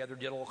around together,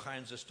 did all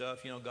kinds of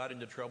stuff, got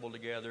into trouble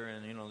together,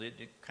 and,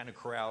 they kind of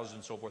caroused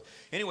and so forth.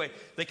 Anyway,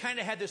 they kind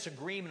of had this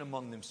agreement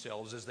among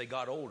themselves as they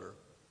got older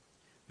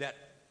that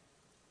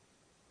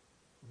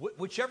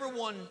whichever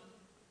one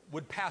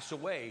would pass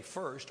away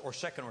first or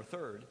second or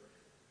third,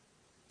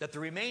 that the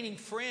remaining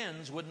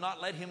friends would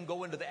not let him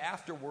go into the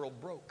afterworld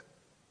broke.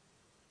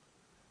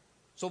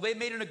 So they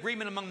made an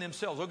agreement among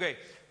themselves. Okay,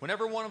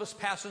 whenever one of us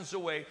passes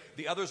away,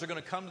 the others are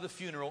going to come to the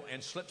funeral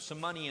and slip some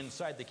money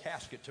inside the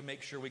casket to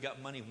make sure we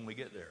got money when we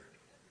get there.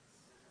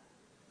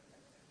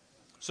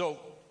 So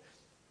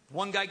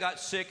one guy got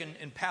sick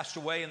and passed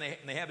away, and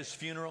they have his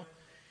funeral.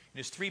 And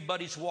his three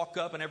buddies walk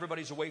up, and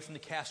everybody's away from the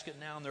casket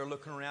now, and they're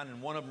looking around,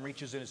 and one of them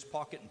reaches in his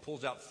pocket and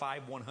pulls out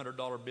 5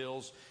 $100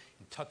 bills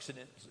and tucks it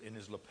in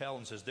his lapel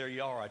and says, there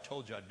you are, I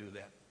told you I'd do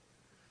that.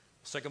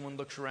 The second one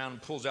looks around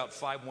and pulls out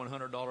 5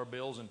 $100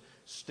 bills and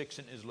sticks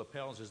it in his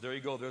lapel and says, there you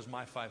go, there's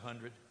my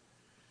 500. And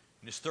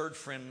his third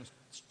friend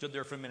stood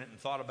there for a minute and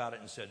thought about it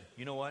and said,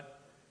 you know what?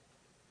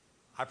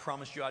 I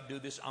promised you I'd do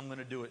this. I'm going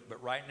to do it.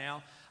 But right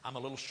now, I'm a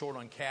little short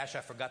on cash.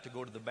 I forgot to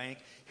go to the bank.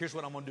 Here's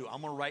what I'm going to do.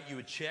 I'm going to write you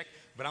a check,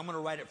 but I'm going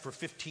to write it for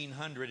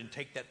 $1,500 and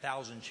take that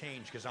 1,000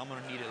 change because I'm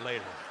going to need it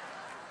later.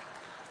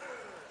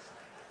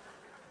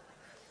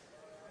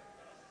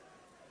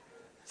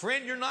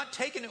 Friend, you're not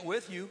taking it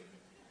with you.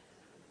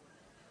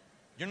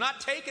 You're not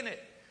taking it.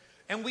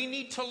 And we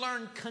need to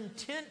learn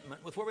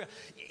contentment with where we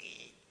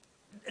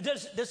are.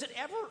 Does it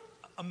ever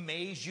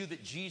amaze you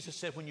that Jesus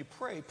said, when you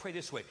pray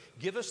this way,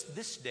 give us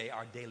this day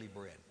our daily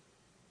bread?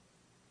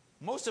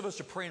 Most of us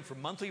are praying for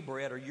monthly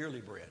bread or yearly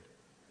bread.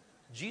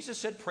 Jesus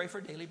said, pray for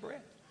daily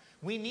bread.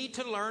 We need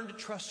to learn to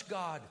trust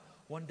God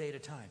one day at a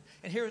time.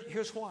 And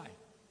here's why.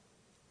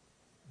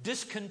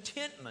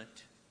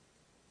 Discontentment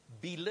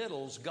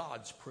belittles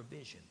God's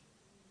provision.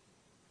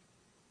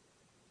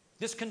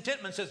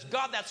 Discontentment says,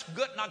 God, that's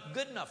good, not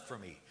good enough for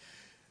me.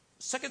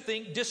 Second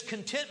thing,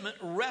 discontentment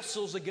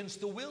wrestles against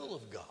the will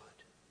of God.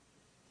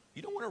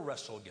 You don't want to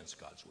wrestle against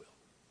God's will.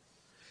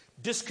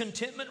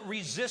 Discontentment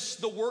resists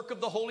the work of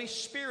the Holy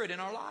Spirit in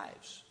our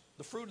lives,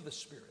 the fruit of the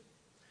Spirit.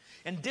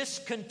 And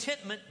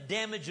discontentment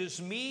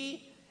damages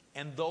me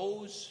and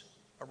those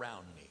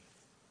around me.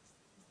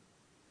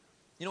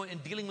 In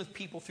dealing with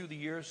people through the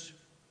years,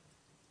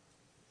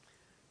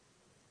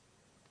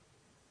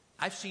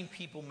 I've seen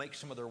people make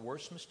some of their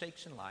worst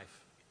mistakes in life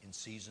in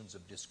seasons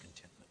of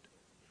discontentment.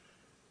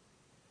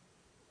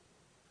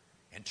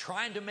 And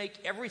trying to make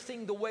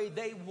everything the way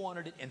they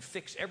wanted it and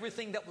fix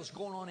everything that was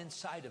going on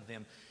inside of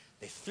them,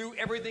 they threw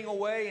everything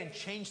away and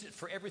changed it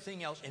for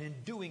everything else. And in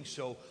doing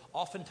so,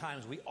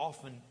 oftentimes we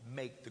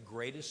make the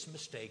greatest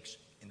mistakes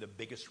and the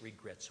biggest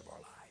regrets of our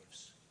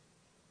lives.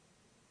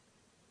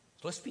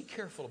 So let's be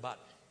careful about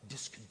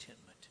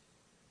discontentment,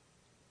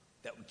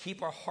 that we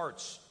keep our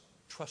hearts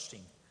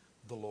trusting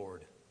the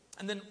Lord.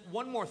 And then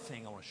one more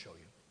thing I want to show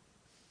you.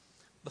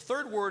 The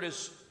third word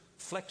is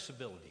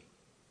flexibility.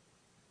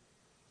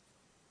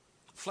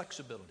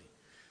 Flexibility.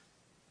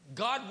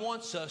 God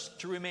wants us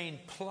to remain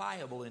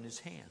pliable in His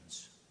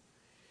hands.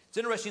 It's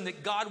interesting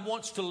that God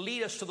wants to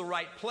lead us to the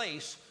right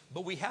place,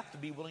 but we have to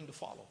be willing to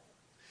follow.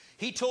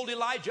 He told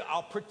Elijah,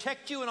 I'll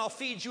protect you and I'll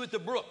feed you at the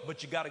brook,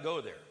 but you got to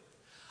go there.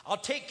 I'll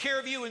take care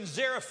of you in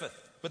Zarephath,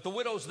 but the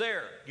widow's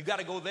there. You got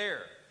to go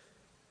there.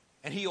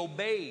 And he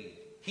obeyed.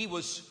 He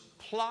was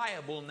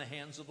pliable in the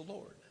hands of the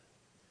Lord.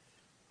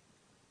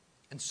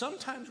 And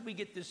sometimes we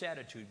get this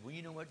attitude, well,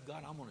 you know what,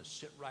 God, I'm going to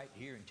sit right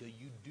here until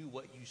you do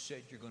what you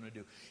said you're going to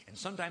do. And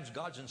sometimes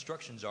God's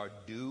instructions are,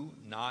 do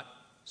not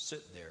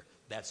sit there.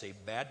 That's a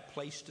bad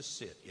place to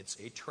sit. It's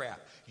a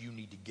trap. You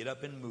need to get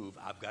up and move.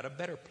 I've got a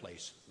better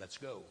place. Let's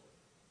go.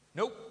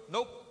 Nope,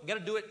 got to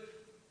do it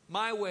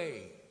my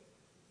way.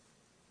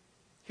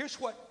 Here's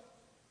what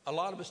a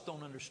lot of us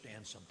don't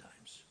understand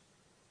sometimes.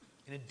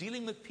 And in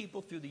dealing with people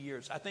through the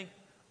years, I think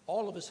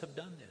all of us have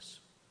done this.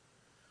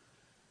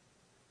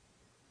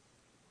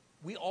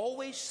 We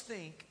always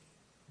think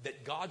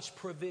that God's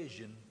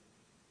provision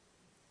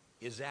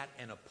is at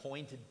an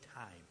appointed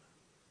time.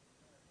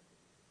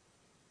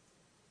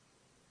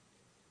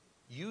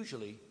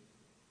 Usually,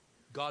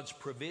 God's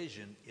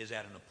provision is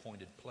at an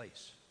appointed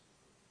place.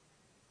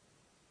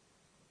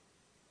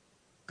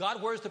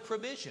 God, where's the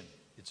provision?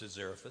 It's at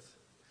Zarephath.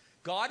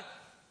 God,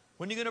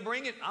 When are you going to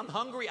bring it? I'm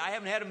hungry. I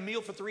haven't had a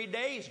meal for 3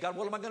 days. God,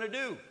 what am I going to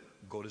do?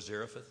 Go to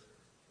Zarephath.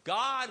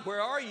 God,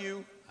 where are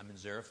you? I'm in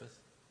Zarephath.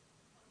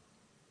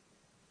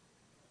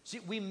 See,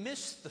 we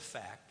miss the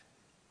fact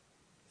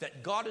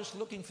that God is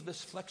looking for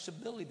this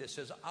flexibility that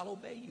says, I'll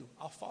obey you.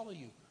 I'll follow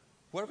you.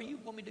 Wherever you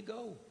want me to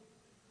go,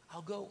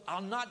 I'll go.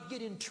 I'll not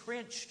get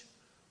entrenched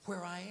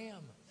where I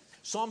am.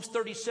 Psalms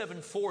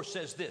 37:4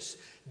 says this,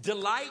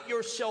 delight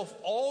yourself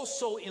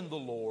also in the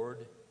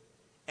Lord,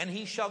 and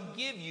he shall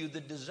give you the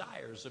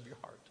desires of your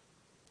heart.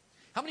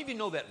 How many of you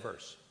know that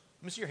verse?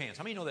 Let me see your hands.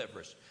 How many know that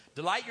verse?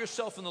 Delight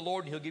yourself in the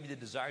Lord, and he'll give you the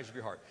desires of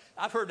your heart.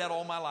 I've heard that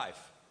all my life.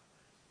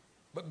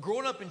 But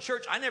growing up in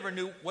church, I never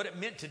knew what it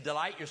meant to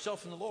delight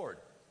yourself in the Lord.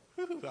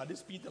 I'll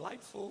just be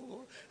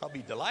delightful. I'll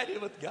be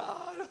delighted with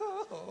God.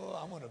 Oh,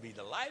 I want to be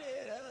delighted.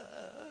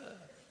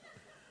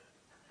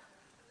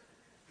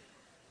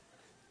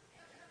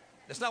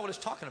 That's not what it's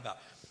talking about.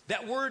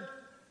 That word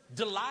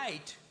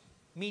delight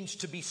means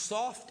to be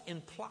soft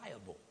and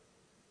pliable.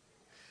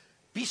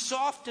 Be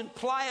soft and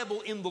pliable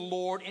in the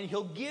Lord, and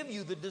he'll give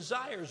you the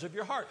desires of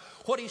your heart.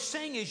 What he's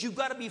saying is you've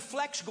got to be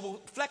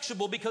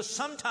flexible because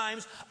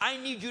sometimes I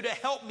need you to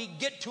help me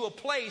get to a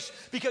place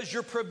because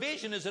your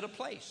provision is at a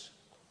place.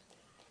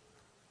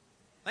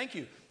 Thank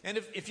you. And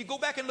if you go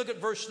back and look at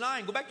verse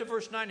 9, go back to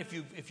verse 9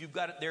 if you've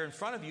got it there in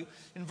front of you.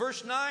 In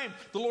verse 9,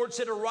 the Lord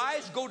said,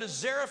 arise, go to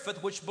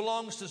Zarephath, which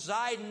belongs to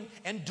Zidon,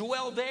 and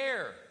dwell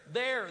there.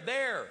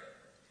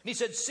 And he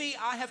said, see,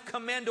 I have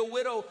commanded a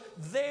widow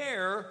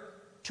there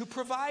to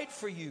provide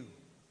for you.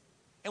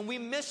 And we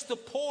miss the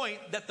point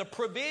that the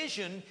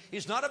provision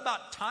is not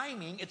about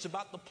timing, it's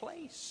about the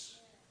place.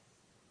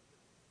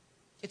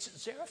 It's at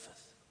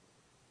Zarephath.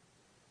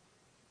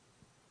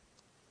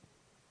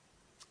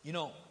 You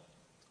know,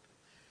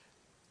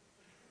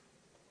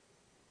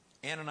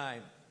 Ann and I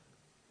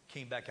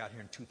came back out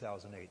here in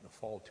 2008, in the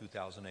fall of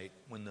 2008,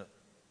 when the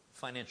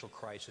financial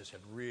crisis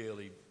had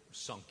really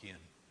sunk in.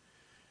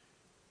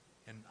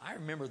 And I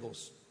remember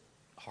those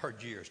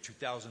hard years,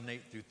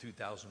 2008 through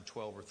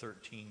 2012 or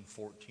 13,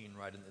 14,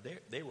 right in there.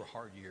 They were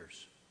hard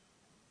years.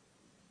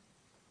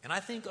 And I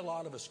think a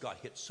lot of us got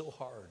hit so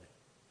hard.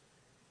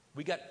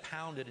 We got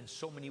pounded in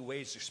so many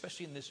ways,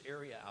 especially in this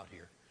area out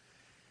here.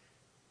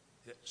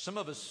 Some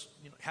of us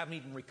haven't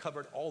even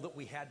recovered all that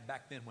we had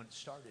back then when it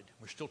started.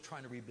 We're still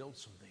trying to rebuild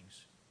some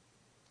things.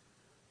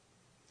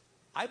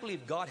 I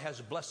believe God has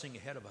a blessing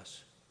ahead of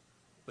us.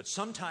 But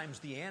sometimes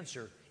the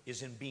answer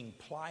is in being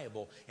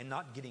pliable and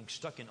not getting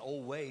stuck in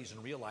old ways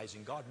and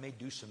realizing God may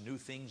do some new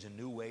things in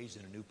new ways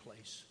in a new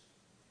place.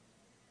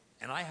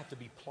 And I have to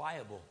be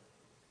pliable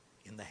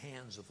in the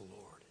hands of the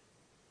Lord.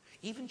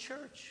 Even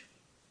church.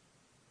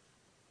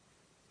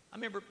 I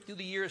remember through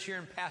the years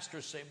hearing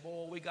pastors say,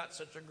 boy, we got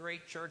such a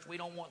great church. We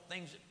don't want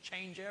things to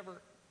change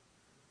ever.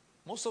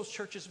 Most of those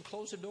churches have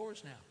closed their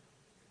doors now.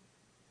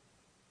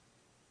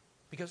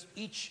 Because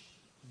each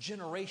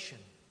generation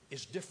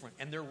is different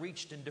and they're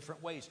reached in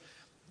different ways.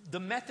 The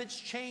methods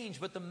change,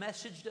 but the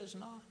message does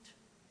not.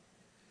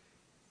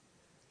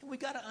 And we've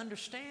got to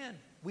understand.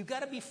 We've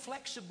got to be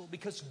flexible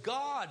because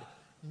God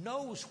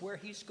knows where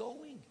he's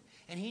going.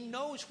 And he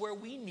knows where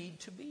we need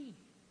to be.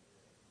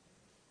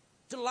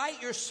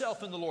 Delight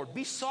yourself in the Lord.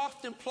 Be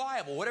soft and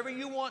pliable. Whatever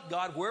you want,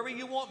 God, wherever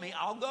you want me,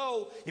 I'll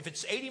go. If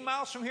it's 80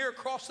 miles from here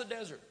across the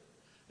desert.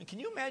 And can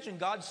you imagine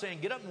God saying,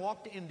 get up and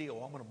walk to Indio.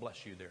 I'm going to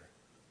bless you there.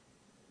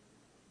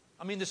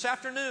 I mean, this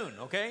afternoon,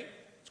 okay?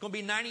 It's going to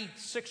be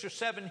 96 or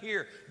 7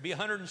 here. It'll be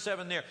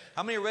 107 there.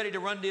 How many are ready to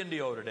run to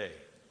Indio today?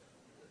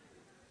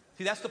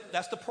 See, that's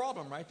the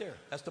problem right there.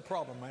 That's the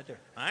problem right there.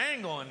 I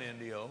ain't going to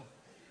Indio.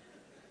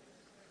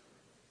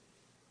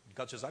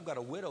 God says, I've got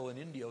a widow in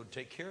Indio to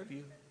take care of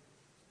you.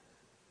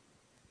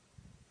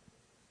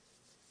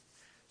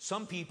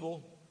 Some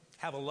people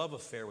have a love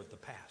affair with the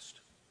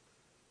past.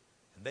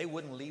 And they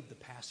wouldn't leave the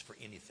past for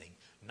anything,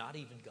 not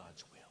even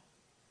God's will.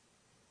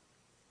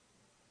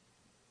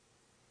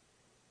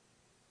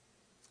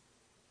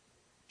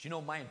 Do you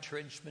know my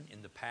entrenchment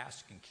in the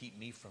past can keep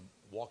me from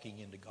walking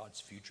into God's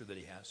future that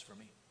he has for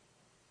me?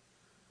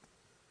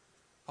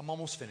 I'm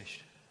almost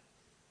finished.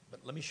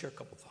 But let me share a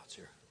couple thoughts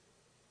here.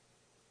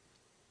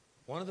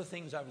 One of the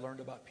things I've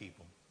learned about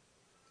people,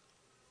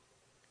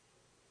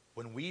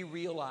 when we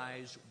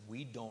realize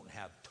we don't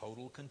have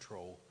total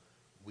control,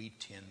 we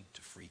tend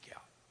to freak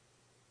out.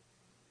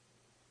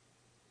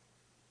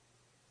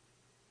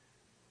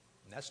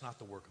 And that's not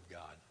the work of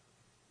God.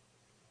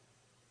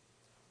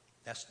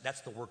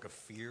 That's the work of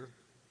fear.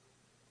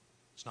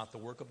 It's not the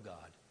work of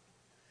God.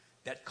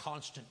 That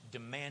constant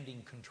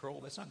demanding control,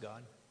 that's not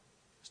God.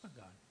 That's not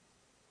God.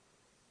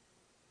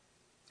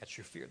 That's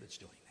your fear that's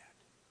doing that.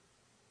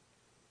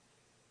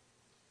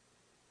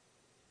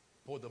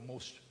 Boy, the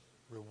most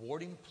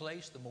rewarding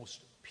place, the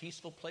most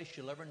peaceful place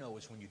you'll ever know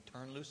is when you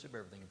turn loose of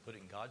everything and put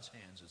it in God's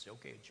hands and say,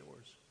 okay, it's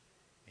yours.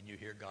 And you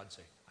hear God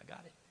say, I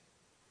got it.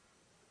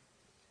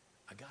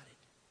 I got it.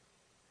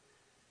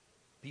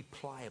 Be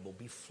pliable,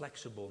 be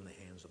flexible in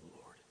the hands of the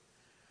Lord.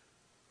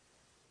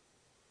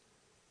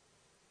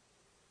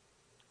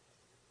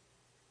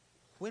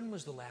 When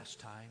was the last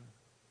time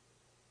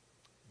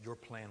your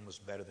plan was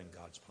better than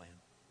God's plan?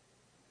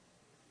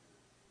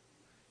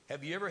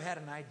 Have you ever had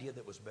an idea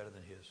that was better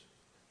than His?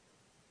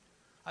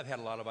 I've had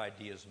a lot of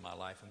ideas in my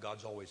life, and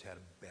God's always had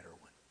a better one.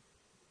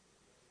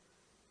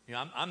 You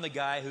know, I'm the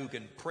guy who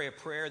can pray a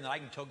prayer, and then I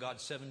can tell God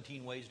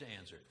 17 ways to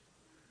answer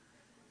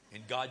it.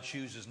 And God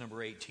chooses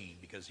number 18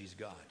 because He's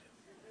God.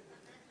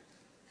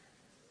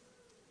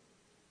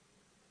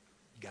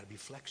 You got to be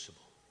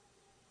flexible.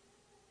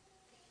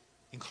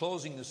 In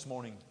closing this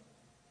morning,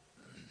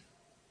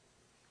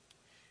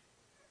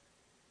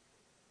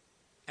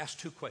 ask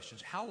two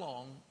questions. How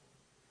long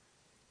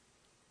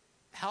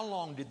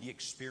did the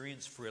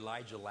experience for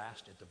Elijah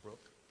last at the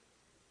brook?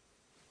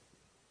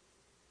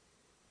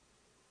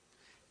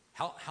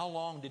 How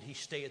long did he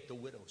stay at the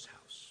widow's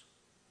house?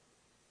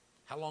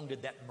 How long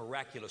did that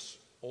miraculous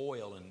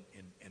oil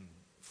and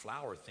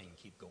flour thing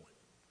keep going?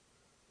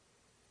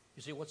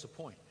 You see, what's the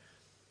point?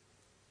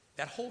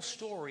 That whole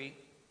story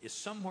is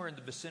somewhere in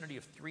the vicinity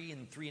of 3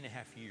 and 3.5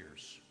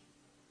 years.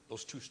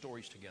 Those two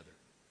stories together.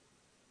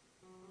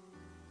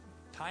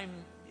 Time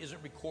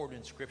isn't recorded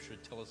in Scripture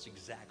to tell us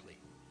exactly.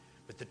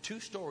 But the two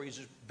stories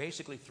are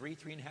basically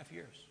 3.5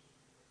 years.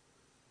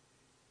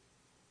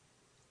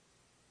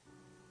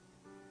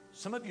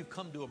 Some of you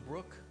come to a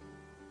brook.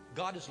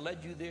 God has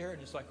led you there,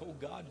 and it's like, oh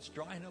God, it's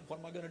drying up. What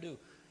am I going to do?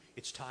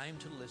 It's time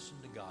to listen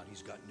to God.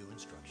 He's got new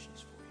instructions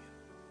for you.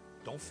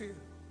 Don't fear.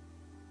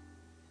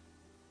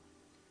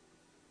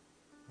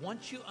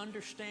 Once you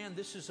understand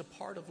this is a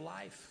part of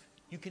life,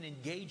 you can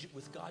engage it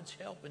with God's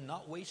help and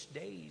not waste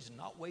days and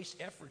not waste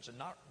efforts and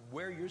not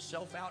wear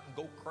yourself out and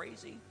go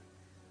crazy.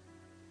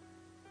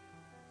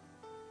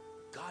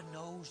 God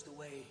knows the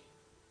way.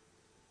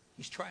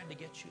 He's trying to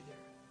get you there.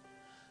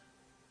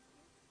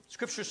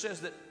 Scripture says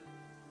that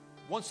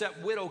once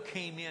that widow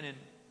came in, and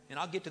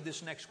I'll get to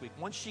this next week,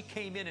 once she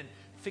came in and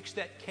fixed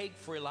that cake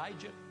for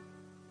Elijah,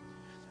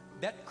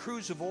 that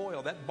cruse of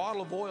oil, that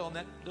bottle of oil and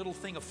that little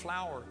thing of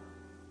flour,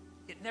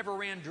 it never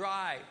ran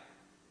dry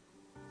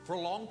for a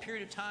long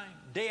period of time.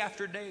 Day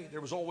after day,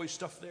 there was always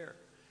stuff there.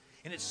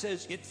 And it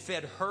says it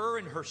fed her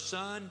and her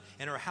son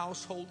and her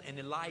household and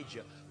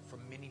Elijah for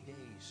many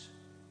days.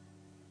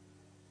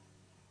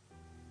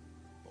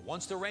 But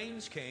once the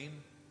rains came,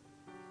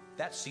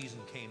 that season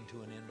came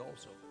to an end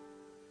also.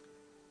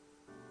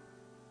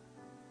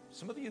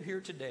 Some of you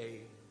here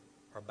today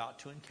are about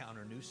to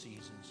encounter new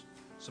seasons.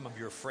 Some of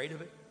you are afraid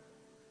of it.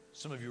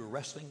 Some of you are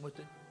wrestling with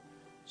it.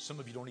 Some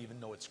of you don't even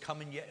know it's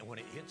coming yet. And when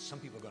it hits, some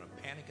people are going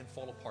to panic and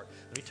fall apart.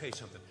 Let me tell you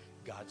something.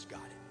 God's got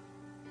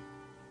it.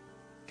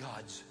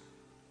 God's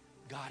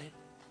got it.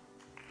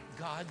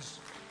 God's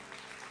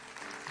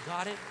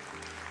got it.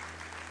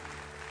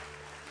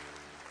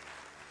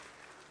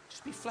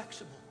 Just be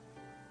flexible.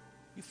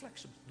 Be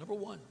flexible. Number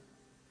one,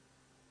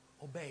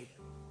 obey.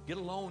 Get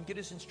alone. Get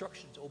His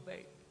instructions.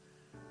 Obey.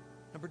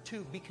 Number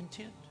two, be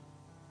content.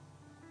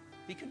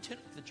 Be content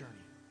with the journey.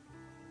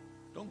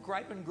 Don't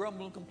gripe and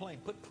grumble and complain.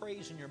 Put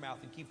praise in your mouth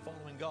and keep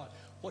following God.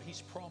 What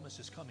He's promised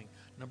is coming.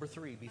 Number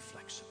three, be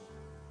flexible.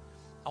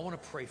 I want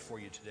to pray for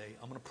you today.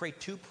 I'm going to pray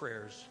two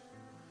prayers,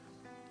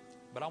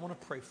 but I want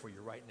to pray for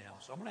you right now.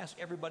 So I'm going to ask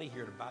everybody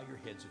here to bow your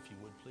heads if you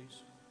would,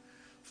 please.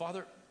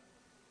 Father,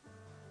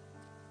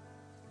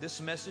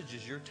 this message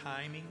is your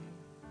timing.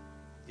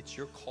 It's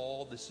your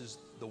call. This is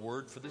the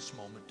word for this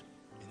moment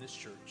in this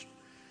church.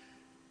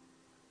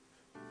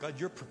 God,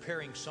 you're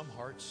preparing some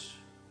hearts.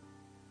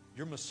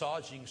 You're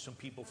massaging some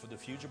people for the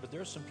future, but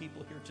there are some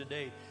people here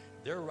today,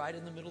 they're right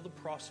in the middle of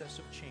the process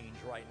of change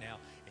right now,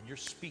 and you're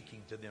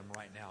speaking to them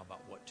right now about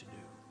what to do.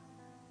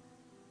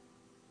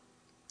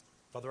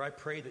 Father, I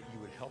pray that you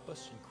would help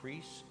us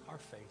increase our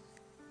faith.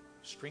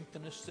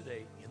 Strengthen us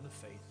today in the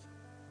faith.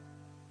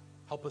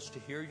 Help us to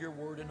hear your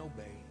word and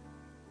obey.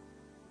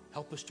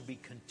 Help us to be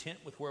content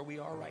with where we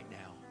are right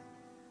now.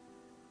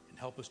 And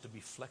help us to be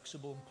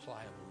flexible and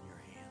pliable in your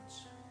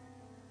hands.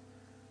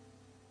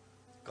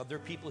 God, there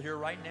are people here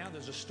right now,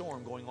 there's a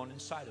storm going on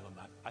inside of them.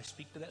 I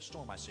speak to that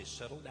storm. I say,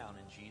 settle down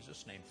in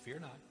Jesus' name. Fear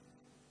not.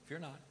 Fear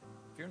not.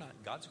 Fear not.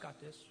 God's got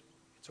this.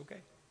 It's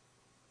okay.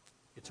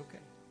 It's okay.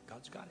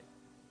 God's got it.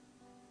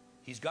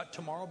 He's got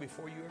tomorrow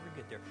before you ever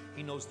get there.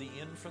 He knows the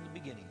end from the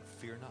beginning.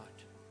 Fear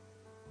not.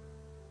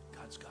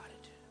 God's got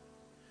it.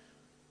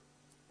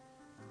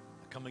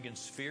 I come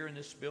against fear in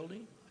this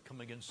building. I come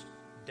against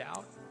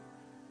doubt.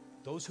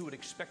 Those who would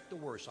expect the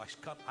worst, I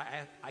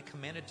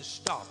command it to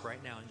stop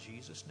right now in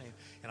Jesus' name.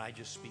 And I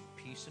just speak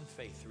peace and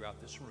faith throughout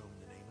this room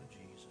in the name of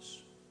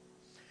Jesus.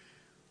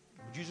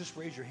 Would you just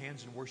raise your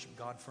hands and worship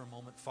God for a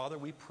moment? Father,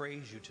 we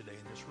praise you today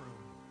in this room.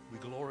 We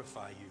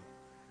glorify you.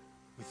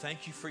 We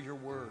thank you for your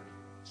word.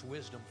 It's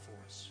wisdom for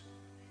us.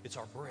 It's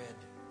our bread.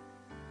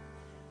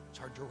 It's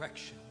our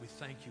direction. We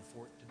thank you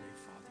for it today,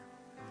 Father.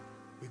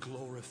 We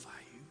glorify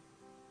you.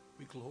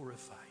 We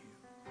glorify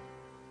you.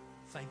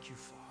 Thank you,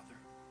 Father.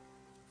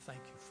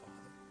 Thank you, Father.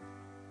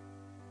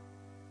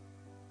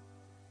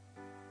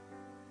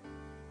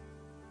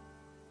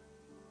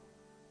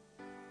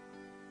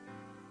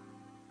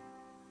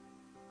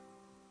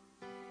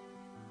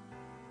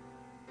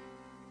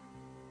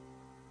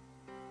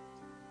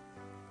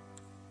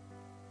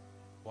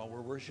 while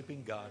we're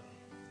worshiping God,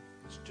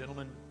 this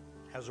gentleman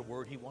has a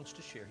word he wants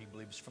to share. He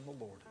believes from the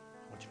Lord.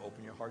 I want you to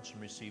open your hearts and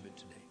receive it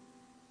today.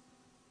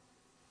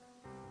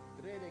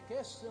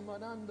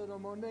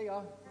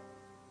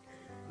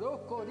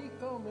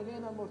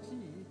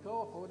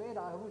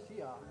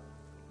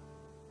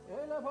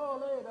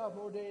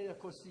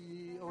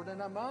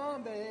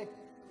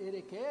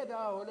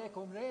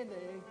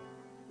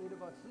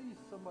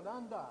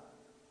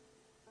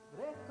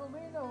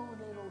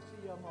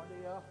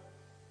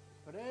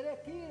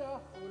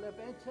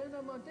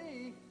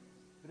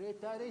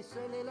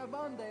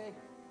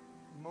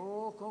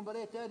 Mo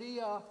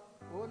combretaria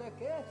o la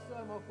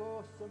chiesa mo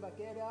costa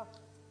maquera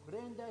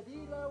brenda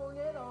di la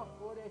onera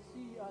o de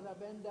si alla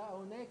benda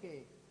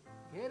oneke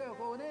kera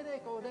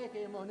konene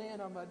kodeke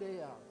monena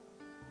madea.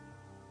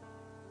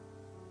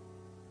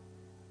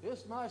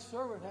 This my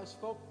servant has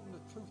spoken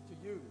the truth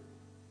to you.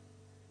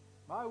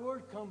 My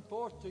word come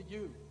forth to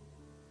you.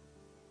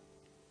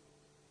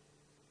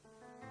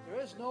 There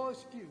is no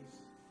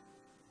excuse.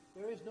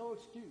 There is no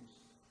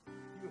excuse.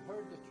 You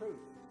heard the truth.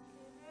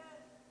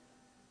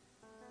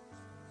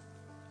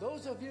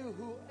 Those of you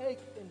who ache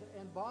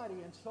in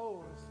body and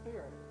soul and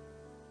spirit,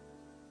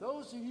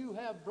 those of you who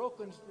have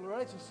broken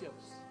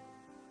relationships,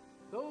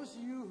 those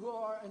of you who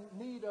are in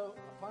need of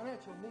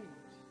financial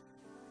needs,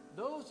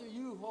 those of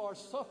you who are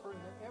suffering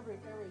in every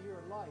area of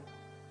your life,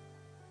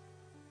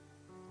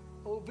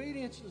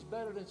 obedience is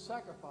better than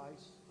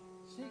sacrifice.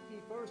 Seek ye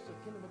first the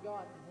kingdom of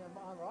God and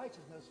His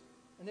righteousness,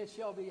 and it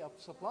shall be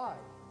supplied.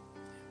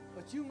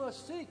 But you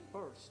must seek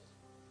first,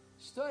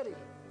 study,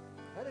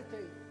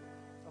 meditate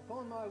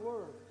upon my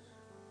words.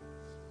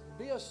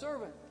 Be a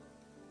servant,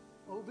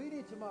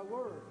 obedient to my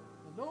word,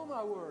 and know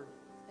my word,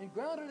 and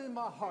grounded in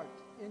my heart,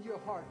 in your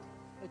heart,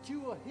 that you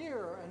will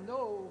hear and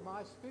know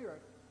my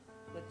spirit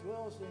that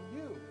dwells in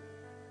you.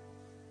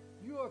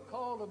 You are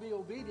called to be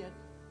obedient.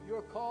 You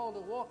are called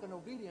to walk in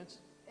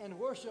obedience and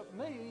worship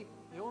me,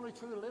 the only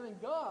true living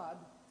God,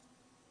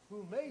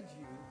 who made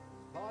you,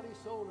 body,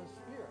 soul, and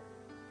spirit.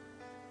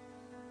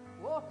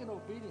 Walk in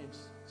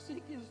obedience.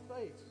 Seek His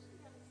face.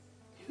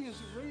 He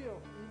is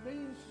real. He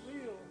means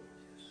real.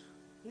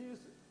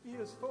 He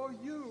is for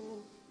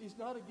you. He's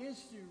not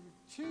against you.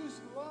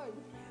 Choose life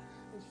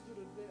instead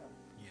of death.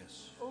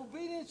 Yes.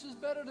 Obedience is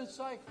better than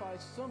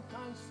sacrifice.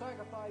 Sometimes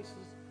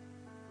sacrifices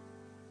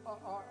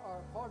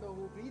are part of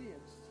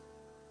obedience.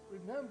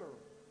 Remember,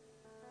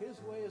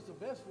 His way is the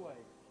best way.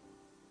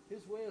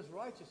 His way is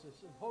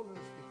righteousness and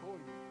holiness before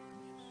you.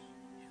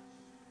 Yes.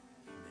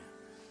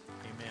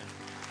 Amen. Amen.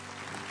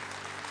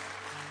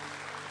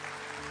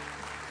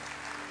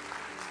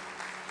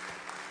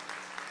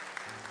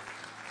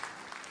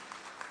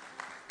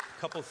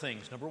 A couple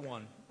things. Number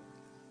one,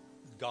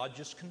 God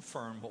just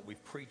confirmed what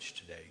we've preached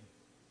today.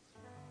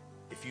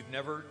 If you've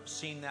never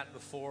seen that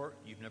before,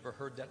 you've never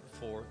heard that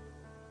before,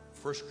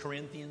 1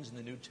 Corinthians in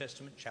the New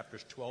Testament,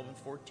 chapters 12 and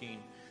 14,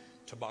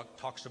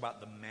 talks about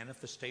the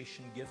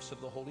manifestation gifts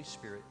of the Holy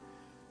Spirit.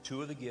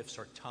 Two of the gifts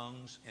are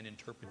tongues and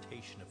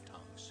interpretation of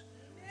tongues.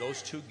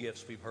 Those two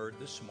gifts we've heard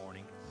this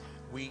morning.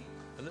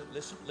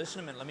 Listen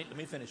a minute, let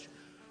me finish.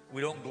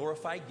 We don't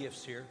glorify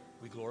gifts here.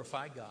 We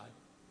glorify God.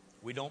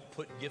 We don't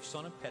put gifts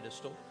on a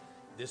pedestal.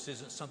 This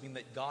isn't something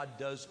that God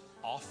does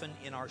often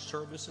in our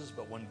services,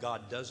 but when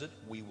God does it,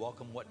 we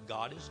welcome what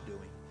God is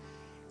doing.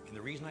 And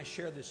the reason I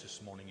share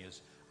this morning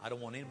is I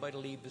don't want anybody to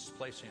leave this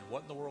place saying,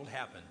 what in the world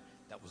happened?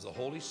 That was the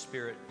Holy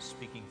Spirit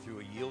speaking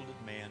through a yielded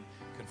man,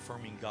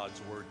 confirming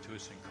God's word to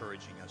us,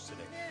 encouraging us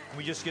today. And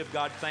we just give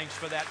God thanks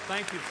for that.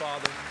 Thank you,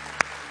 Father.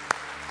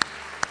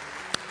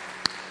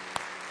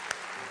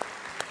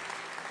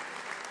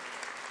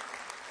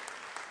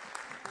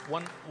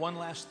 One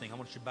last thing. I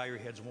want you to bow your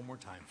heads one more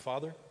time.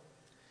 Father,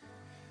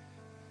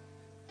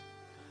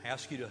 I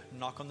ask you to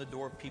knock on the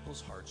door of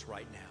people's hearts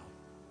right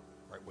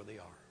now, right where they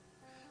are.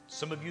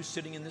 Some of you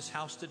sitting in this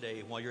house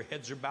today, while your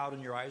heads are bowed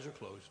and your eyes are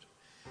closed,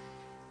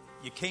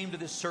 you came to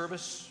this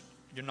service,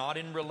 you're not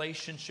in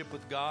relationship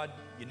with God,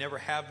 you never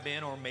have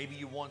been, or maybe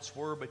you once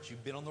were, but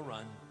you've been on the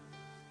run.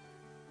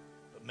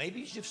 But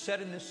maybe as you've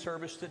said in this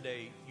service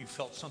today, you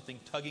felt something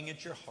tugging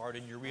at your heart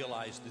and you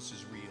realized this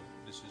is real,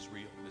 this is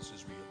real, this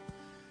is real.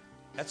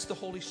 That's the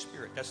Holy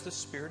Spirit. That's the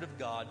Spirit of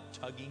God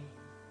tugging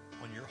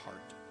on your heart.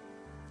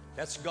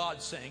 That's God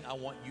saying, I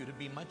want you to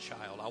be my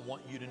child. I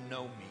want you to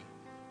know me.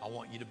 I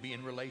want you to be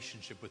in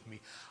relationship with me.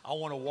 I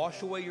want to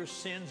wash away your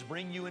sins,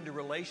 bring you into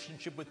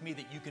relationship with me,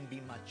 that you can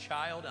be my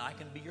child and I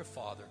can be your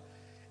father,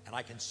 and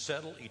I can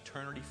settle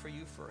eternity for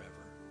you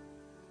forever.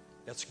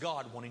 That's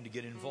God wanting to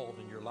get involved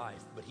in your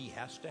life, but He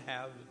has to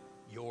have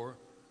your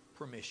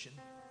permission.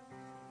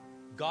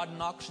 God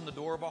knocks on the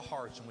door of our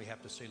hearts and we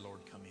have to say, Lord,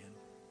 come in.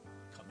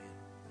 Come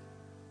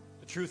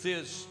in. The truth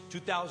is,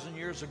 2,000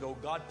 years ago,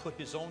 God put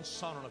His own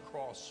Son on a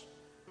cross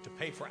to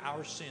pay for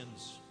our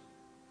sins,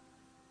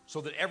 so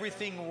that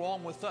everything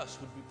wrong with us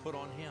would be put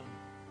on Him,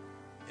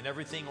 and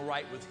everything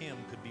right with Him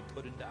could be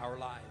put into our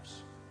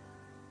lives.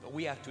 But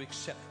we have to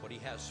accept what He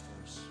has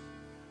for us.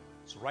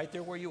 So right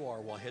there where you are,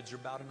 while heads are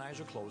bowed and eyes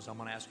are closed, I'm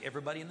going to ask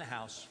everybody in the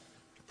house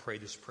to pray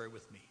this prayer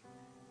with me.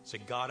 Say,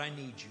 God, I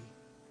need you.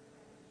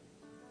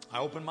 I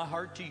open my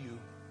heart to you.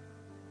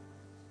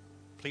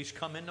 Please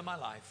come into my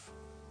life.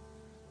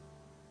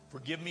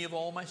 Forgive me of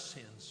all my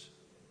sins.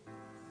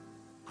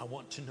 I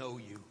want to know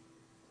you.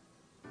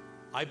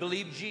 I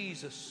believe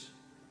Jesus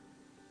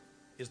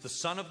is the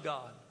Son of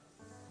God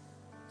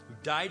who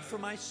died for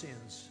my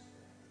sins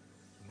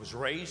and was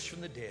raised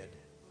from the dead.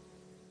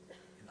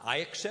 And I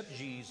accept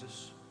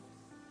Jesus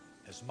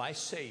as my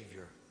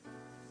Savior.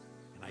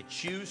 And I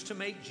choose to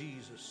make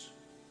Jesus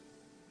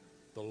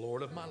the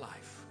Lord of my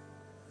life.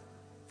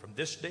 From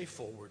this day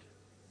forward,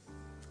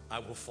 I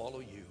will follow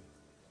you.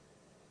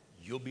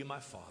 You'll be my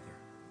Father.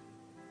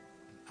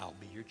 And I'll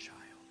be your child.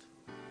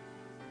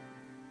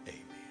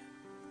 Amen.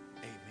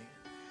 Amen.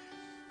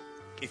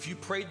 If you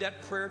prayed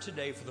that prayer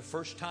today for the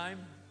first time,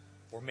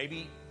 or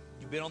maybe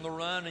you've been on the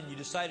run and you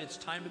decide it's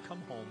time to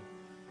come home,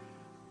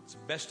 it's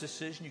the best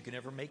decision you can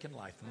ever make in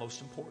life, the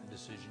most important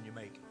decision you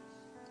make.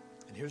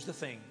 And here's the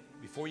thing.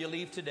 Before you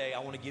leave today, I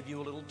want to give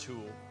you a little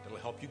tool that will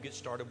help you get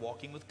started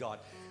walking with God.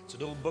 It's a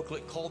little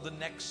booklet called The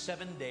Next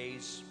 7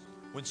 Days.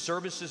 When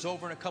service is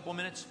over in a couple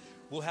minutes,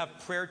 we'll have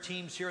prayer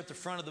teams here at the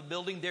front of the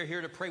building. They're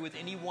here to pray with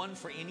anyone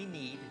for any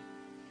need.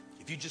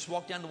 If you just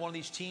walk down to one of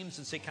these teams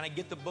and say, can I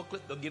get the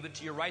booklet? They'll give it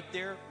to you right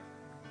there.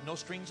 No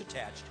strings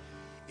attached.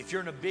 If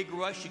you're in a big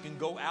rush, you can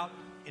go out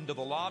into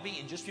the lobby,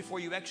 and just before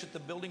you exit the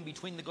building,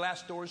 between the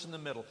glass doors in the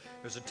middle,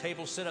 there's a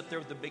table set up there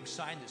with a big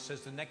sign that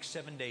says The Next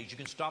 7 Days. You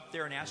can stop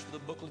there and ask for the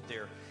booklet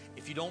there.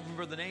 If you don't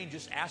remember the name,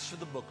 just ask for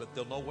the booklet.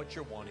 They'll know what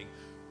you're wanting.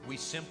 We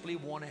simply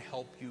want to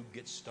help you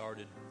get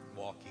started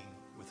walking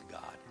with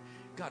God.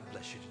 God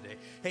bless you today.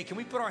 Hey, can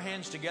we put our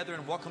hands together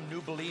and welcome new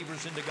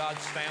believers into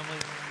God's family?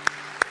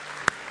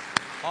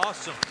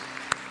 Awesome.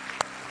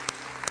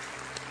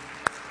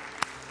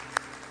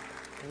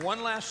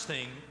 One last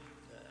thing.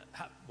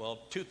 Well,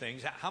 two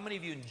things. How many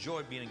of you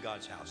enjoyed being in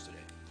God's house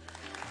today?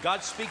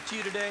 God speak to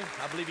you today?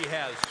 I believe He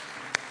has.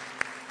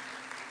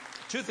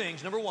 Two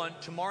things. Number one,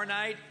 tomorrow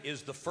night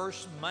is the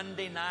first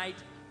Monday night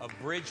of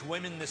Bridge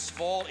Women this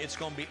fall. It's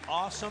going to be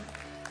awesome.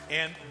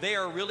 And they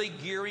are really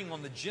gearing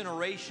on the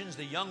generations,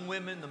 the young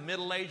women, the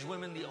middle-aged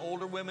women, the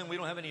older women. We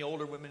don't have any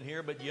older women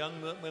here, but young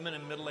women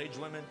and middle-aged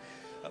women.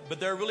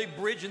 But they're really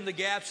bridging the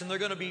gaps, and they're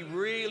going to be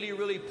really,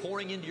 really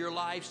pouring into your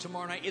lives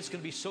tomorrow night. It's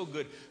going to be so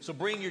good. So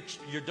bring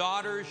your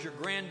daughters, your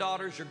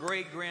granddaughters, your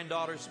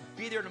great-granddaughters.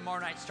 Be there tomorrow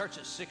night. It starts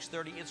at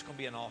 6:30. It's going to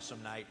be an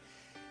awesome night.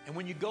 And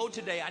when you go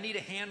today, I need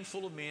a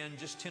handful of men,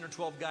 just 10 or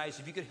 12 guys.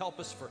 If you could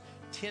help us for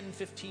 10,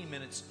 15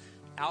 minutes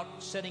out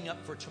setting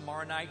up for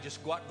tomorrow night,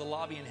 just go out to the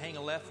lobby and hang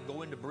a left,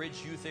 go into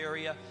Bridge Youth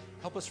area.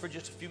 Help us for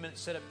just a few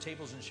minutes, set up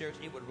tables and chairs.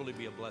 It would really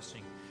be a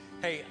blessing.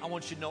 Hey, I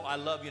want you to know I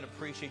love you and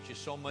appreciate you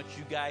so much.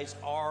 You guys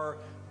are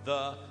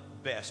the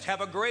best. Have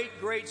a great,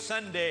 great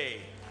Sunday.